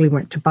specifically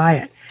went to buy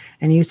it.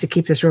 And he used to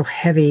keep this real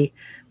heavy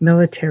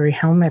military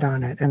helmet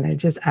on it. And it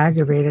just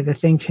aggravated the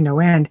thing to no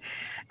end.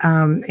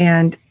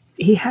 And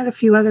he had a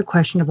few other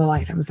questionable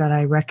items that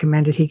I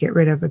recommended he get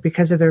rid of, but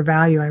because of their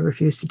value, I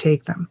refused to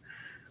take them.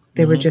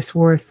 They were just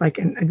worth like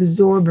an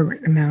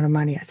exorbitant amount of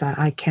money. I said,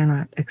 I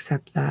cannot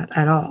accept that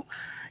at all.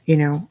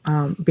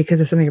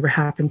 Because if something ever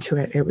happened to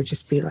it, it would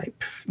just be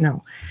like,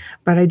 no.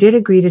 But I did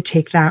agree to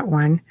take that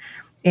one.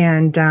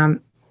 And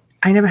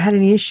I never had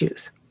any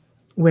issues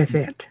with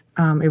it.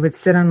 It would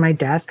sit on my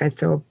desk. I'd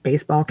throw a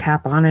baseball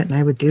cap on it and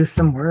I would do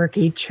some work.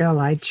 He'd chill,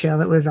 I'd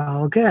chill. It was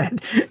all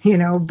good,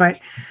 But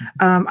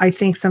I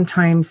think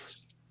sometimes,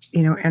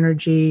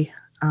 energy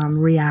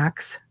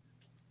reacts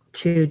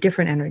to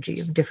different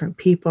energy of different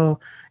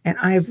people. And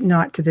I've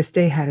not to this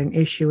day had an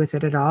issue with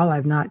it at all.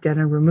 I've not done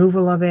a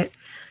removal of it.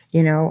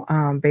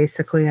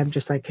 Basically I'm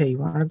just like, hey, you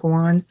want to go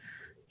on?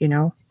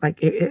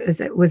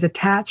 It was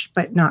attached,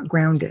 but not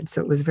grounded.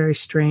 So it was a very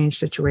strange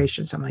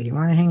situation. So I'm like, you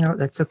want to hang out?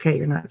 That's okay.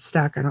 You're not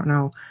stuck. I don't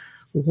know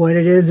what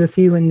it is with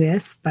you in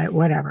this, but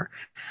whatever.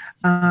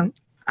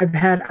 I've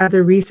had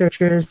other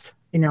researchers,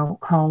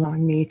 call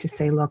on me to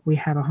say, look, we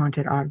have a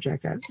haunted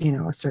object at,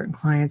 a certain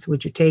clients.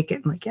 Would you take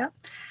it? I'm like, yeah.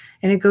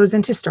 And it goes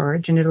into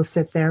storage and it'll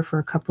sit there for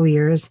a couple of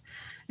years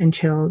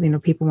until,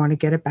 people want to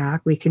get it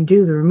back. We can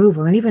do the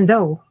removal. And even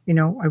though,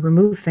 I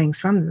remove things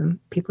from them,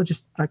 people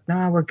just like,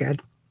 nah, we're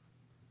good.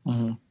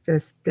 Mm-hmm.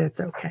 That's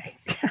okay.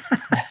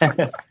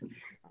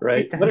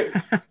 Right.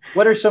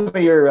 What are some of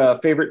your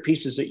favorite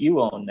pieces that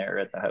you own there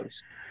at the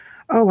house?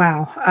 Oh,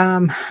 wow.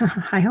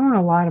 I own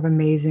a lot of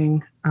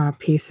amazing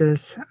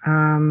pieces.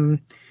 I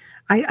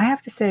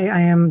have to say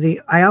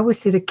I always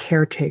say the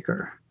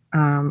caretaker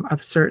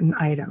of certain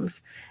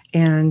items.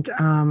 And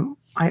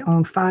I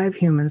own 5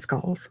 human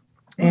skulls.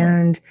 Oh.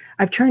 And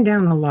I've turned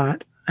down a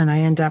lot. And I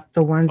end up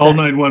the ones all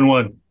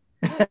 911.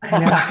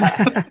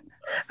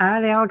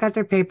 They all got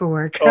their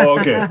paperwork. Oh,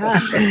 okay.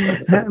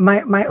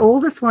 My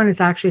oldest one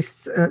is actually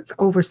it's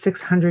over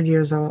 600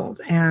 years old,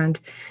 and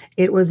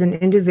it was an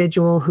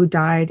individual who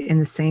died in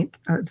the Saint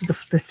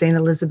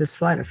Elizabeth's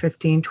flood of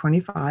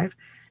 1525,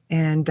 or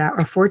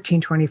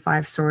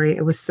 1425. Sorry,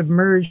 it was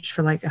submerged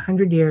for like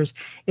 100 years.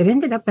 It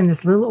ended up in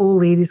this little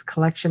old lady's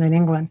collection in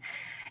England.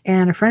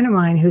 And a friend of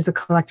mine who's a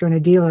collector and a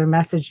dealer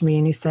messaged me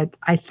and he said,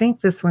 I think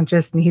this one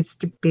just needs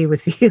to be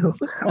with you.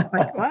 I'm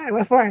like, why?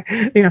 What for?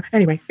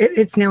 Anyway,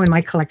 it's now in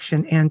my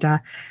collection. And,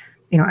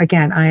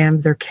 again, I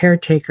am their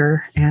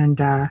caretaker.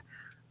 And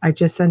I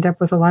just end up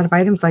with a lot of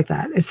items like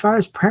that. As far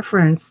as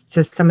preference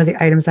to some of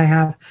the items I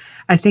have,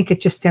 I think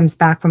it just stems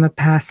back from a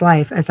past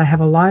life, as I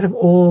have a lot of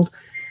old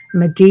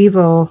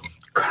medieval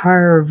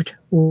carved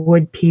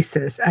wood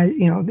pieces. As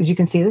you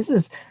can see, this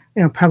is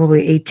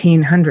probably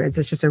 1800s.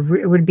 It's just it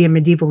would be a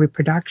medieval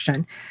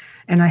reproduction.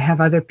 And I have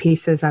other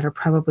pieces that are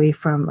probably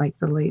from like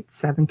the mid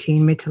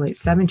to late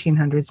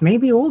 1700s,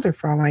 maybe older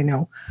for all I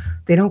know.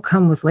 They don't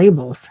come with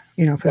labels,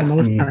 for the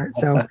most part.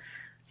 So,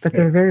 but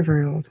they're very,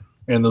 very old.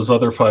 And those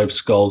other 5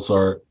 skulls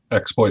are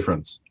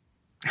ex-boyfriends.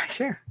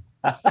 Sure.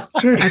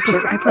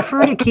 I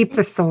prefer to keep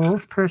the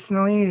souls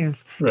personally,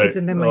 keep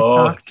them in my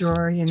sock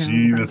drawer,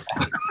 Jesus.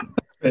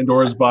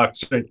 Pandora's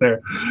box right there.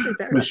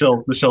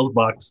 Michelle's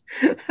box.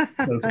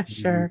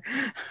 Sure.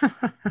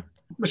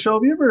 Michelle,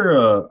 have you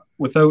ever,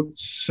 without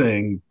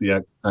saying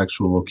the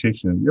actual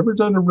location, have you ever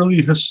done a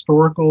really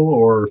historical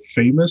or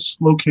famous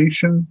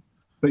location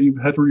that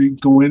you've had to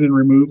go in and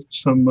remove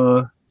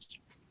some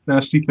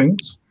nasty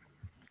things?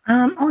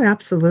 Oh,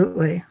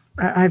 absolutely.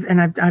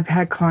 I've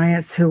had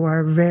clients who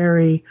are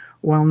very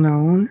well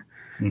known,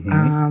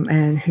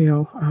 and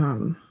who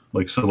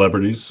like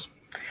celebrities.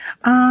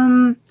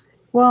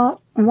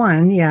 Well,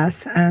 one,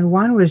 yes. And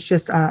one was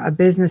just a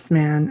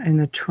businessman in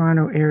the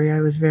Toronto area.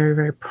 It was very,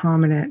 very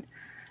prominent.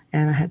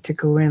 And I had to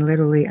go in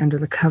literally under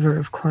the cover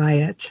of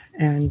quiet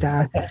and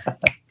do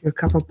a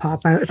couple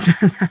pop-outs.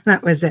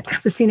 That was it.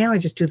 But see, now I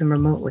just do them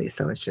remotely.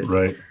 So it's just,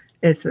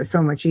 it's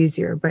so much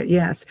easier. But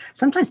yes,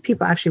 sometimes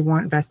people actually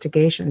want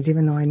investigations,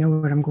 even though I know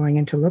what I'm going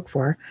in to look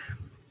for.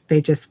 they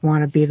just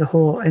want to be the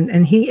whole. And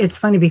it's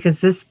funny because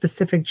this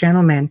specific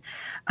gentleman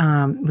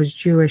was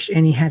Jewish,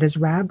 and he had his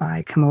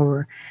rabbi come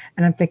over,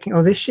 and I'm thinking,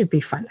 oh, this should be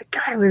fun. The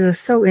guy was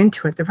so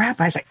into it. The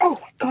rabbi's like, oh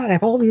my God, I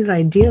have all these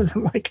ideas.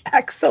 I'm like,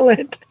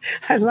 excellent.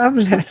 I love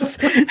this.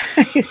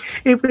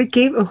 It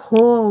gave a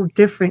whole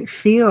different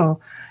feel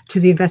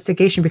to the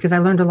investigation because I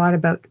learned a lot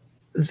about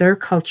their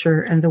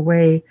culture and the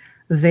way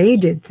they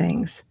did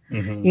things.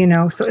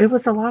 So it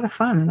was a lot of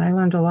fun, and I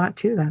learned a lot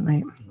too that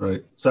night.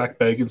 Right. Zach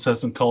Baggins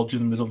hasn't called you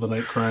in the middle of the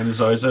night crying his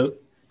eyes out.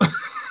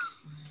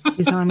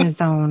 He's on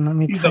his own. Let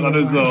me tell you.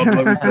 He's on his own.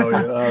 Let me tell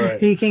you. All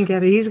right. He can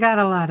get it. He's got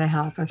a lot of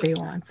help if he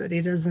wants it.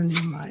 He doesn't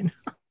need mine.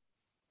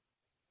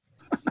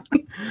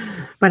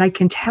 But I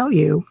can tell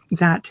you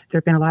that there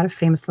have been a lot of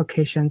famous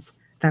locations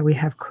that we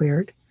have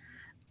cleared.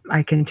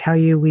 I can tell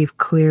you we've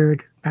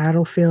cleared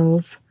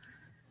battlefields.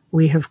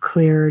 We have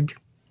cleared,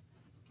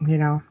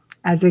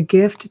 as a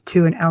gift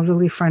to an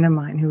elderly friend of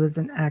mine who was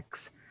an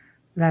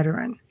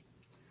ex-veteran.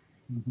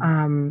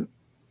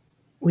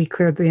 We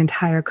cleared the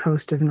entire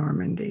coast of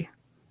Normandy.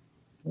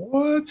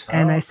 What?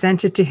 And I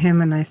sent it to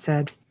him and I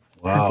said,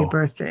 wow. Happy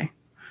birthday.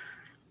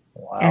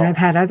 Wow. And I've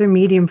had other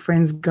medium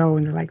friends go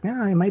and they're like,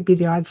 no, it might be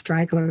the odd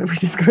straggler that we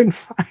just couldn't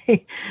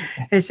find.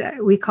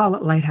 We call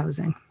it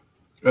lighthousing.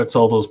 That's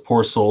all those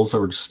poor souls that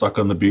were just stuck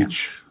on the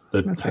beach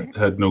that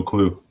had no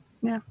clue.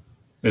 Yeah.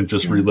 And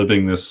just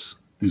reliving these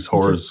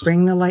horrors. Just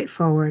bring the light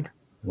forward.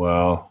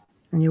 Wow.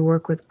 And you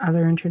work with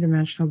other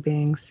interdimensional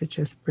beings to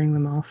just bring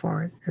them all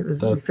forward. It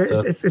was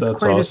it's quite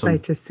awesome. A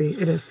sight to see.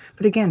 It is.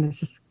 But again, it's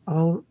just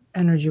all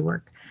energy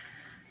work.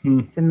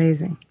 It's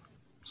amazing.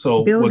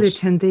 So build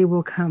it and they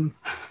will come.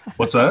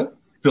 What's that?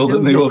 Build it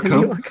and they will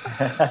come.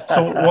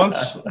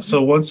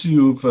 So once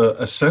you've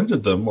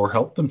ascended them or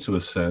helped them to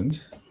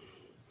ascend,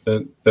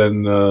 then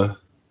they're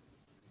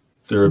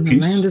at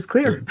peace. The land is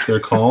clear. They're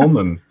calm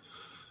and.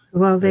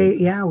 Well,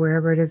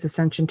 wherever it is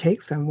ascension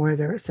takes them, where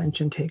their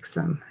ascension takes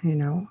them,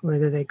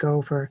 whether they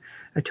go for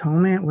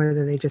atonement,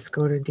 whether they just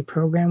go to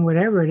deprogram,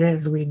 whatever it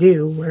is we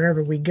do,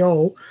 wherever we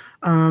go,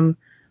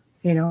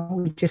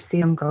 we just see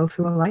them go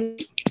through a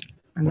light.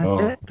 And that's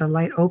it. The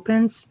light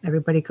opens,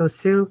 everybody goes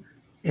through,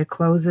 it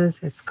closes,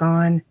 it's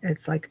gone.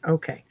 It's like,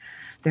 okay.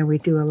 Then we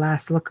do a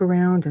last look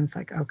around and it's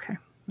like, okay,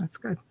 that's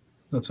good.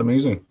 That's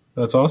amazing.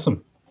 That's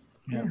awesome.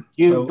 Yeah. Do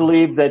you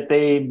believe that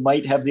they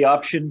might have the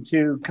option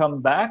to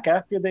come back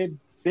after they've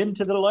been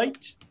to the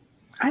light?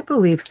 I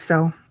believe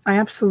so. I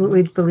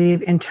absolutely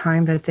believe in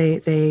time that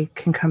they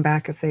can come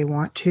back if they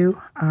want to.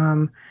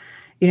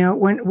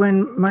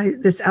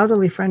 When this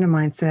elderly friend of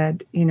mine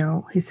said,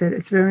 he said,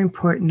 it's very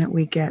important that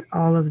we get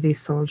all of these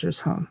soldiers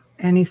home.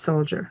 Any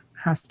soldier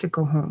has to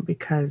go home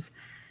because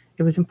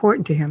it was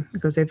important to him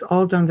because they've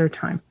all done their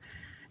time.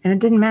 And it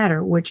didn't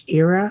matter which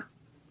era,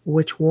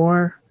 which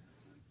war.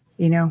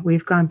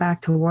 We've gone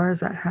back to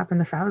wars that happened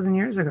 1,000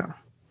 years ago.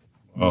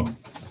 Oh,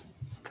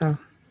 so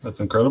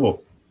that's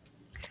incredible.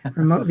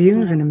 Remote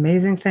viewing is an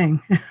amazing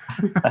thing.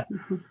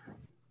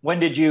 When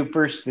did you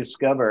first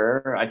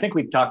discover, I think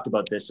we've talked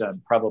about this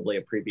on probably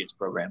a previous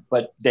program,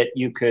 but that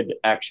you could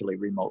actually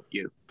remote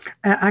view?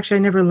 Actually, I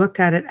never looked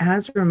at it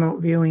as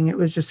remote viewing. It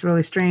was just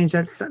really strange.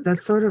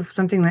 That's sort of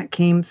something that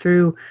came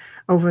through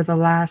over the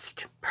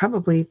last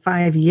probably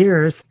 5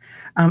 years.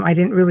 I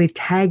didn't really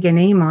tag a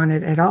name on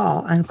it at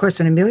all. And of course,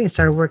 when Amelia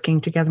started working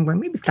together, I'm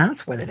going, maybe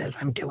that's what it is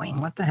I'm doing.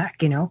 What the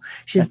heck,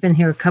 She's been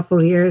here a couple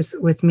of years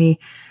with me.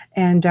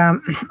 And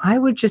I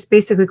would just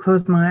basically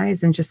close my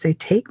eyes and just say,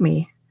 take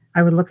me.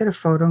 I would look at a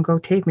photo and go,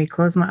 take me,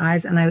 close my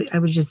eyes. And I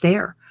was just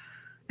there.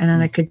 And then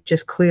I could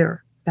just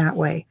clear that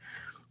way.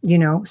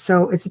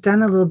 So it's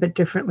done a little bit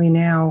differently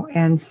now.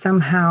 And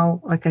somehow,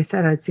 like I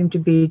said, I seem to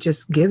be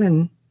just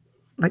given,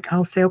 like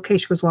I'll say, okay,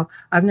 she goes, well,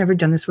 I've never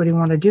done this. What do you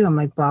want to do? I'm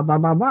like, blah, blah,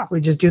 blah, blah.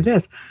 We just do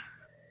this.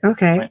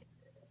 Okay. Right.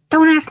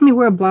 Don't ask me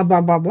where blah, blah,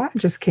 blah, blah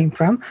just came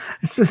from.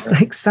 It's just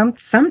like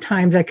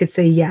sometimes I could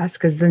say yes,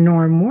 because the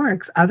norm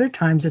works. Other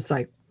times it's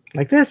like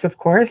this, of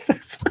course.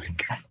 It's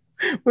like,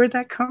 where'd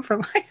that come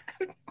from? I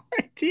have no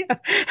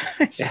idea.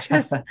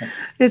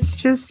 It's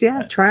just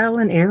trial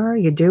and error.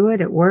 You do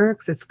it, it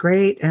works, it's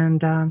great.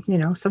 And,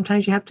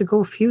 sometimes you have to go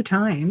a few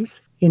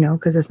times,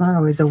 because it's not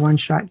always a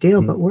one-shot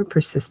deal, but we're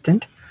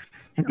persistent.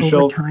 And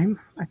Michelle, over time.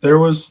 There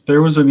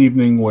was an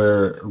evening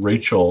where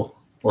Rachel,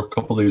 or a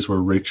couple of days where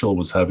Rachel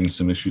was having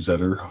some issues at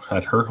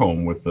her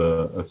home with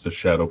the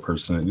shadow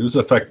person. And it was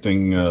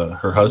affecting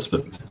her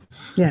husband.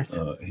 Yes.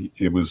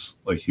 It was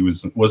like he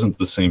wasn't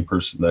the same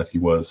person that he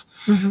was.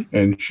 Mm-hmm.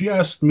 And she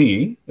asked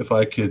me if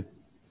I could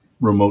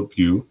remote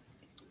view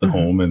the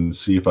home and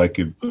see if I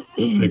could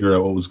figure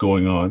out what was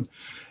going on.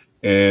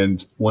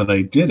 And when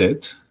I did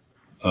it,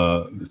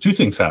 two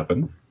things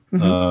happened.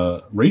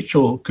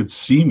 Rachel could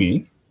see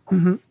me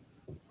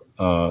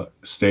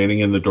standing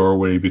in the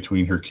doorway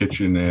between her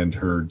kitchen and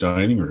her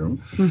dining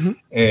room.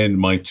 And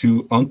my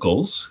two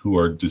uncles, who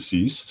are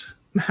deceased,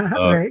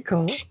 very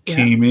cool,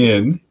 came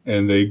in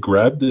and they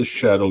grabbed this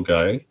shadow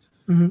guy,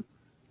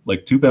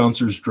 like two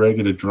bouncers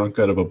dragging a drunk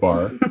out of a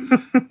bar.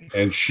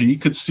 And she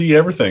could see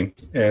everything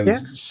and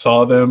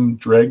saw them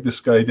drag this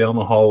guy down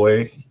the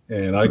hallway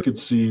and I could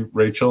see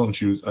Rachel, and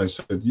I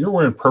said, "You're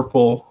wearing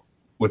purple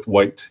with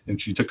white," and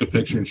she took a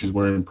picture, and she's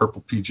wearing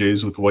purple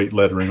PJs with white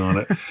lettering on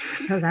it.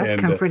 Oh, that's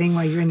comforting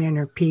while you're in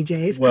your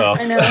PJs. Well,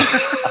 I know.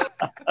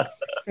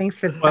 Thanks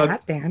for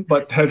that, Dan.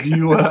 But have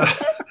you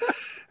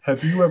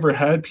ever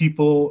had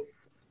people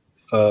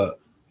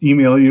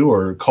email you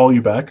or call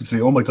you back and say,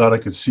 "Oh my God, I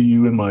could see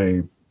you in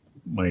my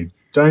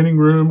dining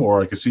room,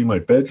 or I could see my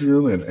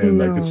bedroom, and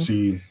No. I could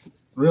see"?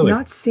 Really?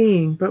 Not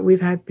seeing, but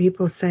we've had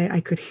people say,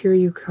 "I could hear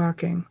you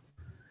talking."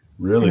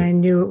 Really? And I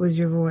knew it was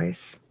your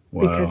voice.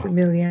 Wow. Because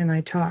Amelia and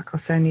I talk. I'll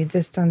say, "I need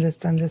this done, this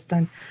done, this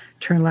done.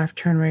 Turn left,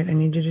 turn right. I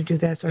need you to do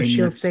this." Or And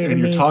she'll say to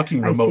and me, you're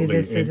talking "I see remotely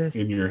this or this."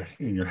 in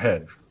your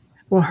head.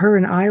 Well, her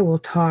and I will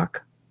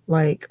talk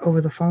like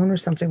over the phone or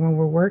something when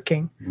we're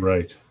working.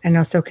 Right. And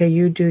I'll say, "Okay,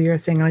 you do your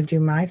thing, I do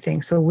my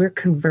thing." So we're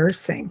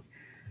conversing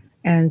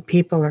and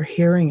people are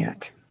hearing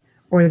it.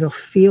 Or they'll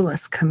feel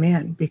us come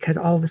in because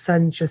all of a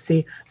sudden she'll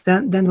see,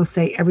 then they'll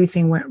say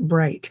everything went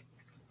bright.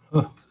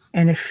 Huh.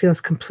 And it feels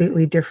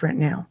completely different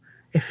now.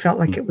 It felt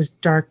like it was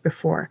dark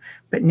before,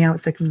 but now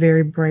it's like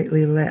very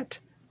brightly lit.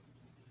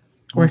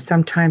 Or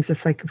sometimes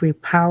it's like if we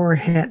power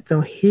hit,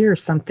 they'll hear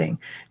something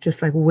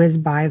just like whiz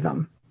by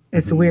them.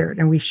 It's weird.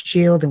 And we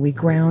shield and we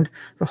ground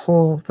the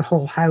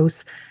whole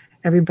house,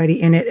 everybody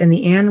in it. And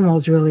the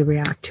animals really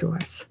react to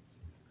us.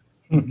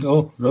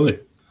 Oh, really?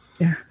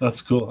 Yeah.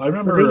 That's cool. I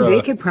remember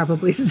They could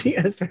probably see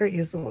us very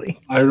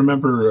easily. I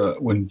remember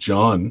when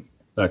John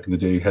back in the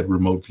day had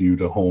remote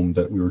viewed a home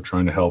that we were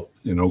trying to help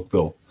in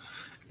Oakville,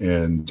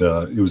 and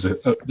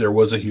there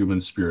was a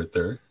human spirit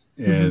there,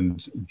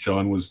 and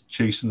John was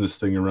chasing this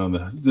guy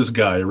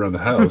around the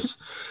house,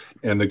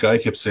 and the guy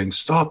kept saying,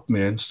 "Stop,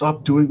 man!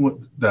 Stop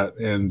doing that!"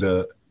 And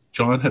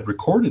John had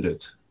recorded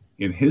it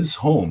in his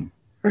home.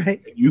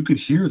 Right. You could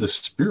hear the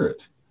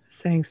spirit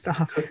saying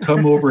stuff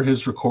come over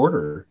his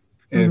recorder.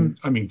 And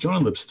I mean,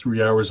 John lives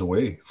 3 hours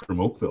away from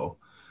Oakville.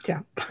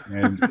 Yeah.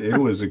 And it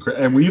was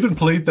and we even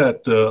played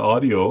that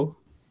audio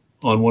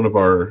on one of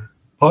our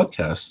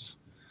podcasts.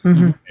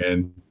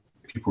 And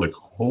people were like,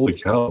 "Holy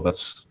cow,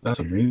 that's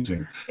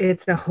amazing."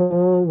 It's a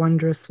whole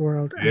wondrous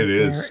world. It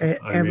is.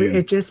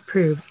 It just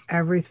proves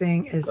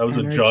everything is. That was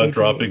a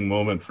jaw-dropping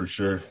moment for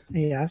sure.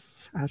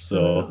 Yes,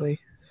 absolutely.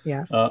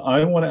 Yes.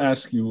 I want to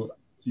ask you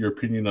your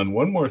opinion on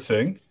one more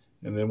thing,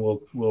 and then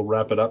we'll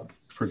wrap it up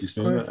pretty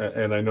soon.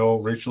 And I know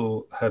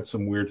Rachel had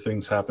some weird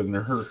things happen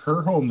in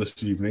her home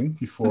this evening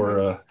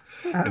before,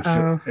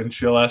 and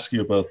she'll ask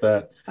you about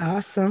that.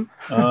 Awesome.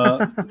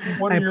 I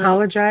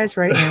apologize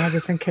right now,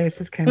 just in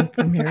case it's coming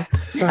from here.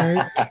 Sorry.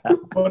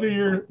 What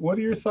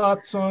are your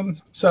thoughts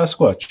on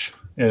Sasquatch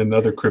and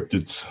other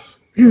cryptids?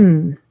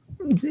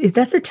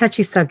 That's a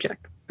touchy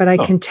subject, but I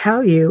can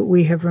tell you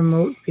we have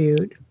remote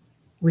viewed.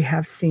 We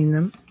have seen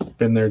them.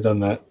 Been there,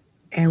 done that.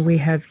 And we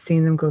have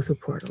seen them go through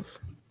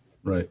portals.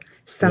 Right.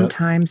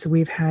 Sometimes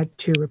we've had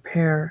to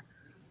repair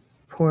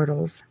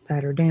portals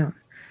that are down.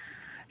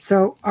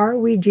 So are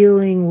we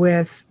dealing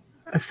with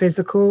a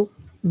physical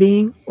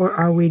being, or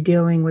are we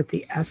dealing with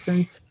the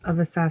essence of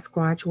a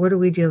Sasquatch? What are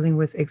we dealing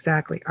with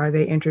exactly? Are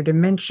they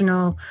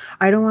interdimensional?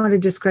 I don't want to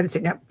discredit,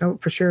 say, no,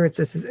 for sure it's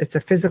a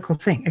physical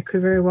thing. It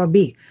could very well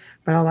be.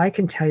 But all I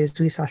can tell you is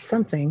we saw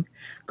something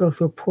go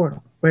through a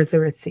portal,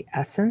 whether it's the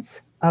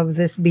essence of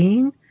this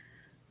being,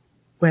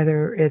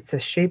 whether it's a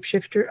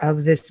shapeshifter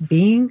of this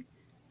being.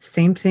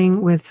 Same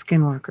thing with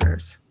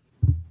skinwalkers.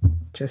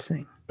 Just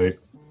saying.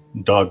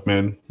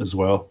 Dogmen as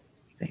well.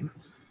 Same.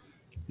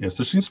 Yes,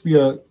 there seems to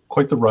be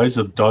quite the rise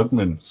of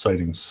dogmen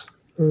sightings.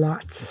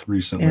 Lots.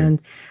 Recently.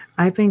 And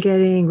I've been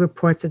getting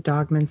reports of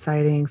dogmen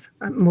sightings.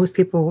 Most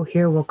people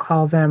here will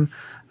call them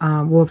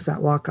wolves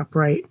that walk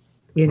upright,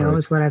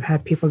 is what I've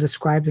had people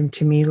describe them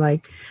to me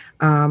like.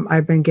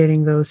 I've been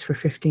getting those for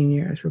 15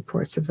 years,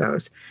 reports of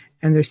those.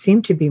 And there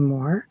seem to be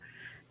more.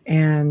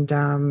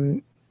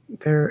 And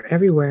they're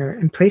everywhere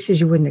in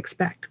places you wouldn't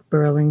expect.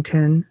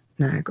 Burlington,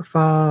 Niagara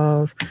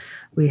Falls.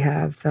 We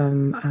have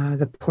them,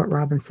 the Port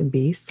Robinson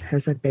Beast.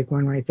 There's a big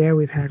one right there.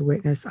 We've had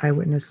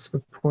eyewitness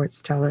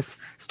reports tell us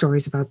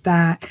stories about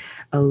that.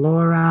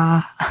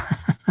 Elora.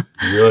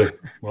 Really?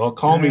 Well,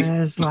 call me.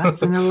 There's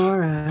lots in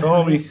Elora.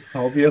 Call me.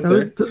 I'll be up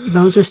there.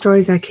 Those are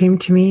stories that came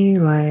to me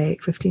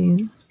like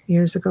 15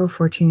 years ago,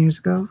 14 years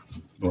ago.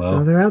 Wow.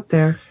 So they're out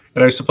there.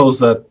 And I suppose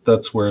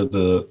that's where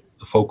the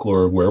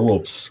folklore of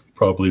werewolves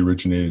probably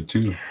originated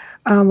too.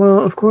 Well,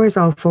 of course,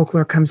 all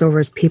folklore comes over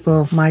as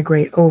people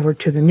migrate over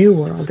to the New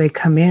World. They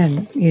come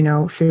in,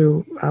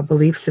 through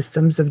belief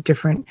systems of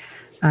different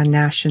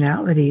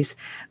nationalities.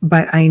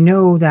 But I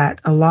know that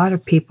a lot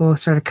of people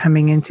started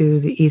coming into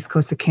the east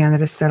coast of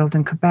Canada, settled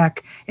in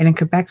Quebec. And in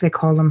Quebec, they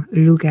call them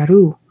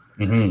loup-garou.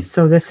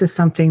 So this is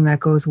something that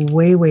goes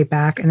way, way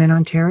back. And then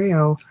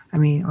Ontario,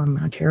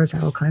 Ontario's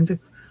had all kinds of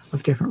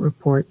different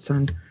reports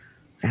on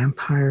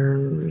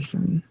vampires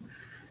and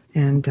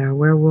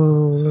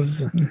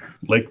werewolves and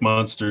lake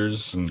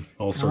monsters and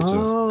all sorts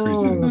of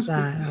crazy things. All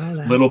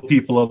that. Little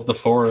people of the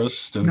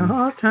forest and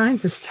all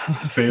kinds of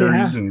stuff.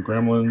 Fairies and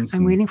gremlins.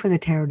 I'm waiting for the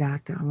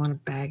pterodactyl. I want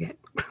to bag it.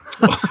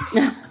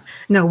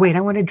 No, wait,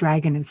 I want a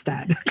dragon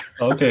instead.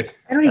 Okay.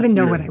 I don't even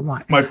know what I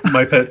want.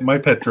 My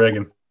pet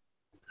dragon.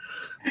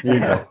 There you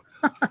go.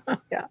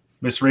 Yeah.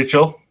 Miss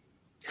Rachel.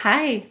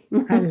 Hi.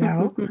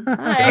 Hello.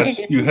 Hi.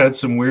 You had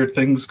some weird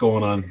things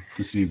going on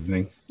this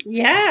evening.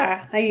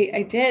 Yeah,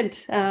 I did.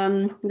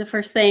 The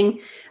first thing,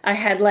 I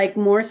had like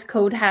Morse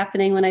code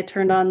happening when I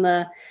turned on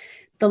the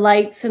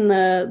lights in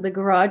the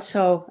garage.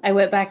 So I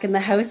went back in the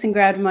house and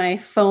grabbed my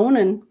phone,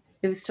 and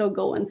it was still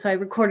going. So I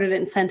recorded it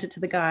and sent it to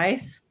the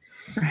guys.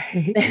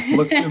 Right.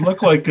 It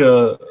looked like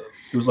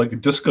it was like a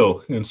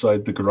disco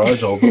inside the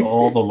garage.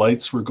 All the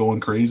lights were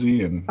going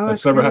crazy, and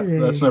that's never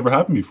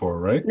happened before,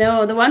 right?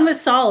 No, the one was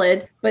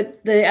solid,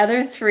 but the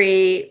other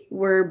three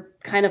were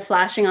kind of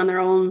flashing on their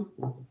own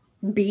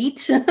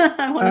beat.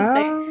 I want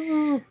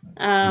to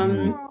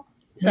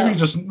say. So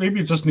Maybe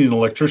you just need an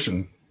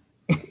electrician.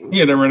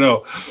 You never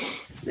know.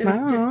 It was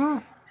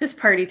just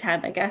party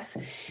time, I guess.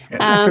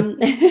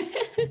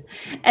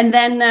 And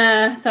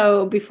then,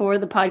 so before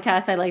the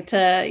podcast, I like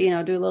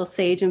to, do a little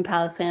sage in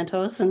Palo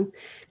Santos and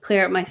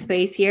clear up my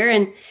space here.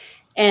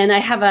 And I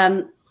have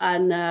an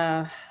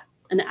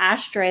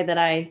ashtray that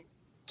I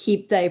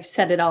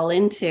set it all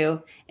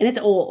into, and it's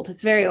old.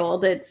 It's very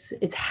old. It's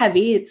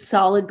heavy. It's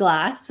solid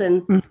glass,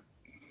 and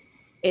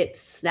it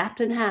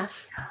snapped in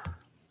half.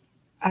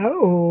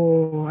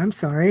 Oh, I'm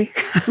sorry.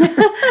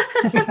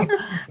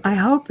 I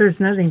hope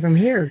there's nothing from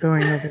here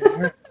going over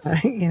there.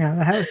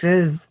 The house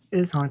is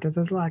haunted.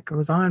 There's a lot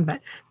goes on, but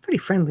it's pretty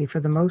friendly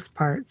for the most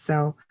part.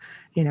 So,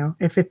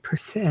 if it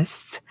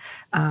persists,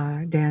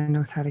 Dan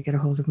knows how to get a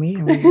hold of me,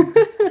 and we'll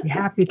be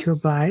happy to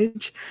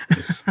oblige.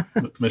 Yes.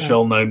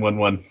 Michelle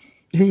 911.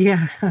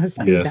 Yeah,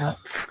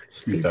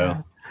 speed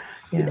dial.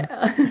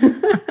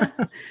 Yeah.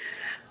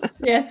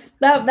 Yes,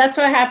 that's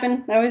what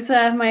happened. That was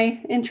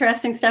my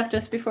interesting stuff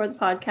just before the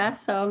podcast.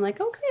 So I'm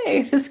like,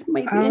 okay, this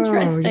might be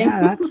interesting.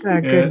 Yeah, that's a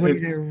good way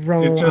to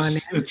roll on.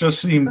 It just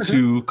seemed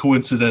too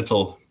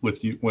coincidental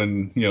with you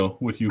coming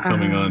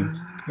on.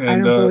 And, I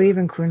don't believe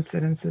in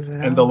coincidences at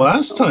all. And the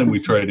last time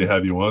we tried to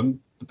have you on,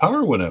 the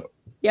power went out.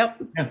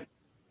 Yep. Yeah.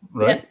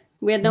 Right. Yep.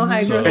 We had no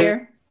hydro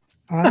here.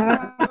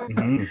 Not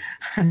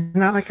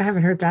like I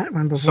haven't heard that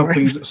one before.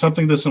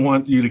 Something doesn't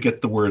want you to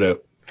get the word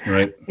out.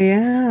 Right.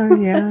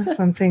 Yeah.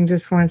 Something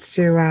just wants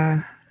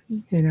to,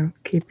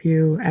 keep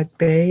you at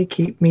bay,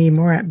 keep me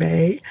more at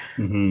bay.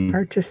 Mm-hmm.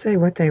 Hard to say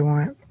what they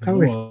want. It's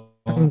always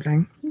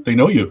something. They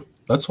know you.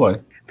 That's why.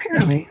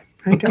 Apparently.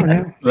 I don't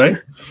know. Right?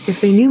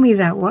 If they knew me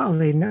that well,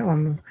 they know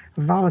I'm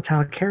a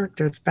volatile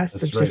character. It's best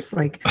to just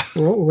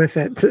roll with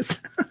it.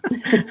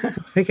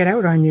 Take it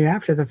out on you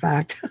after the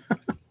fact.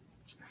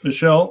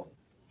 Michelle.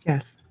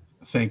 Yes.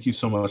 Thank you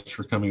so much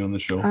for coming on the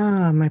show.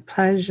 My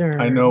pleasure.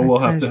 I know we'll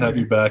have to have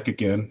you back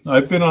again.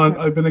 I've been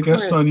a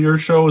guest on your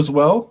show as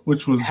well,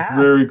 which was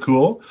very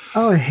cool.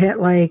 Oh, it hit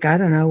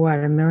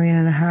 1.5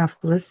 million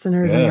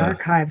listeners in the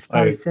archives,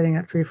 probably sitting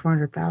at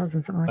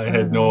 300,000-400,000, something like that. I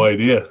had no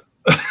idea.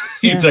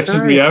 You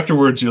texted me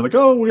afterwards. You're like,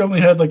 oh, we only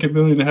had 1.5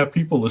 million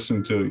people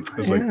listening to it. I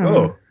was like,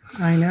 oh.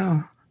 I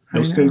know.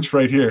 No stage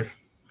right here.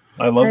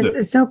 I loved it.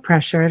 It's no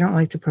pressure. I don't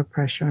like to put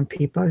pressure on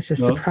people. It's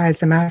just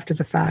surprise them after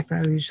the fact.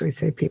 I usually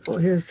say, people,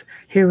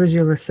 here was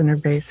your listener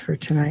base for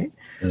tonight.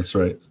 That's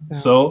right.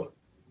 So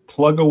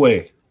plug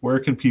away. Where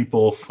can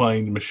people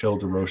find Michelle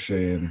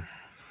DeRoche and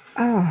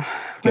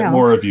get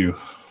more of you?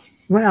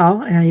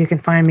 Well, you can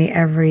find me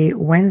every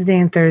Wednesday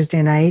and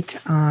Thursday night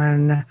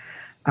on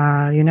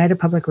United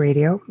Public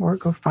Radio, or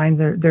go find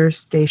their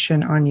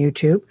station on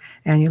YouTube,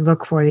 and you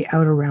look for The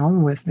Outer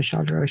Realm with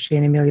Michelle DeRoche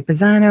and Amelia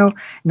Pisano,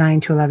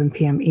 9 to 11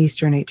 p.m.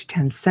 Eastern, 8 to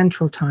 10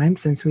 Central Time,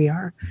 since we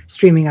are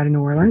streaming out of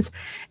New Orleans.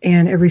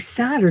 And every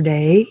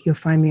Saturday, you'll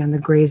find me on the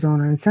Gray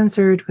Zone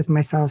Uncensored with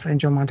myself and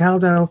Joe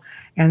Montaldo,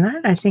 and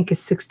that, I think, is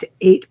 6 to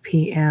 8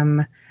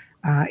 p.m.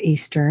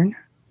 Eastern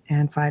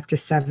and 5 to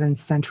 7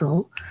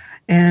 Central.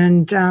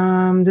 And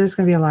there's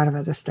going to be a lot of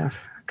other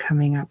stuff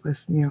coming up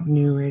with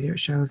new radio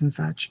shows and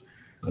such.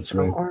 That's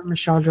right. Or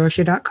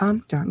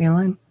michelledroche.com. Drop me a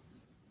line.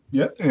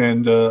 Yeah,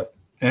 and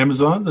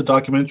Amazon, the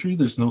documentary,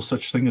 There's No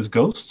Such Thing as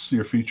Ghosts.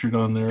 You're featured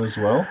on there as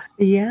well.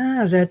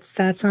 Yeah,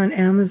 that's on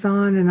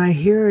Amazon, and I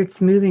hear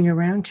it's moving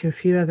around to a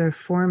few other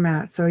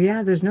formats. So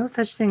yeah, There's No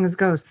Such Thing as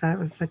Ghosts. That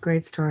was a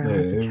great story.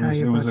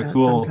 It was a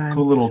cool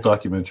little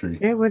documentary.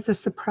 It was a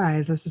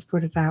surprise. Let's just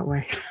put it that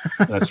way.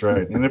 That's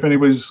right. And if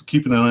anybody's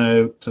keeping an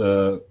eye out,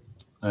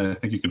 I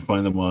think you can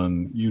find them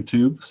on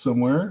YouTube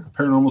somewhere.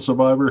 Paranormal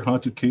Survivor,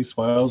 Haunted Case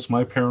Files,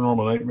 My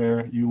Paranormal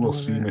Nightmare. You will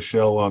see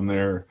Michelle on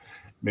there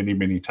many,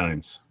 many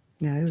times.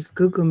 Yeah, just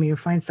Google me. You'll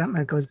find something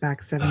that goes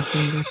back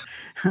 17 years.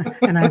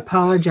 And I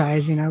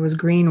apologize. I was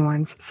green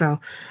once, so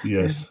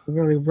yes,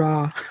 really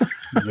raw.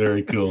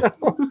 Very cool.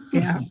 So,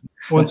 yeah.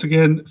 Once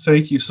again,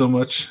 thank you so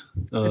much.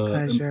 My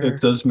pleasure.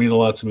 It does mean a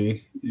lot to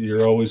me.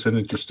 You're always an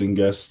interesting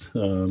guest.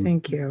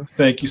 Thank you.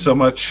 Thank you so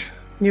much.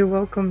 You're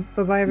welcome.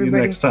 Bye-bye, everybody. See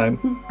you next time.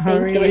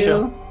 Thank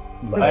you.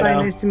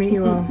 Bye-bye. Nice to meet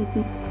you all.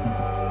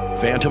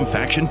 Phantom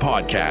Faction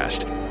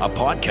Podcast, a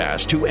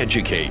podcast to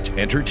educate,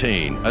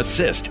 entertain,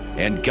 assist,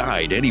 and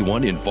guide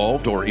anyone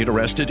involved or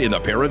interested in the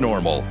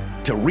paranormal.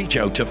 To reach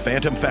out to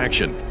Phantom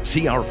Faction,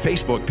 see our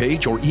Facebook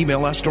page or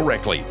email us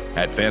directly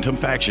at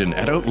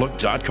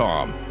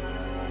phantomfaction@outlook.com.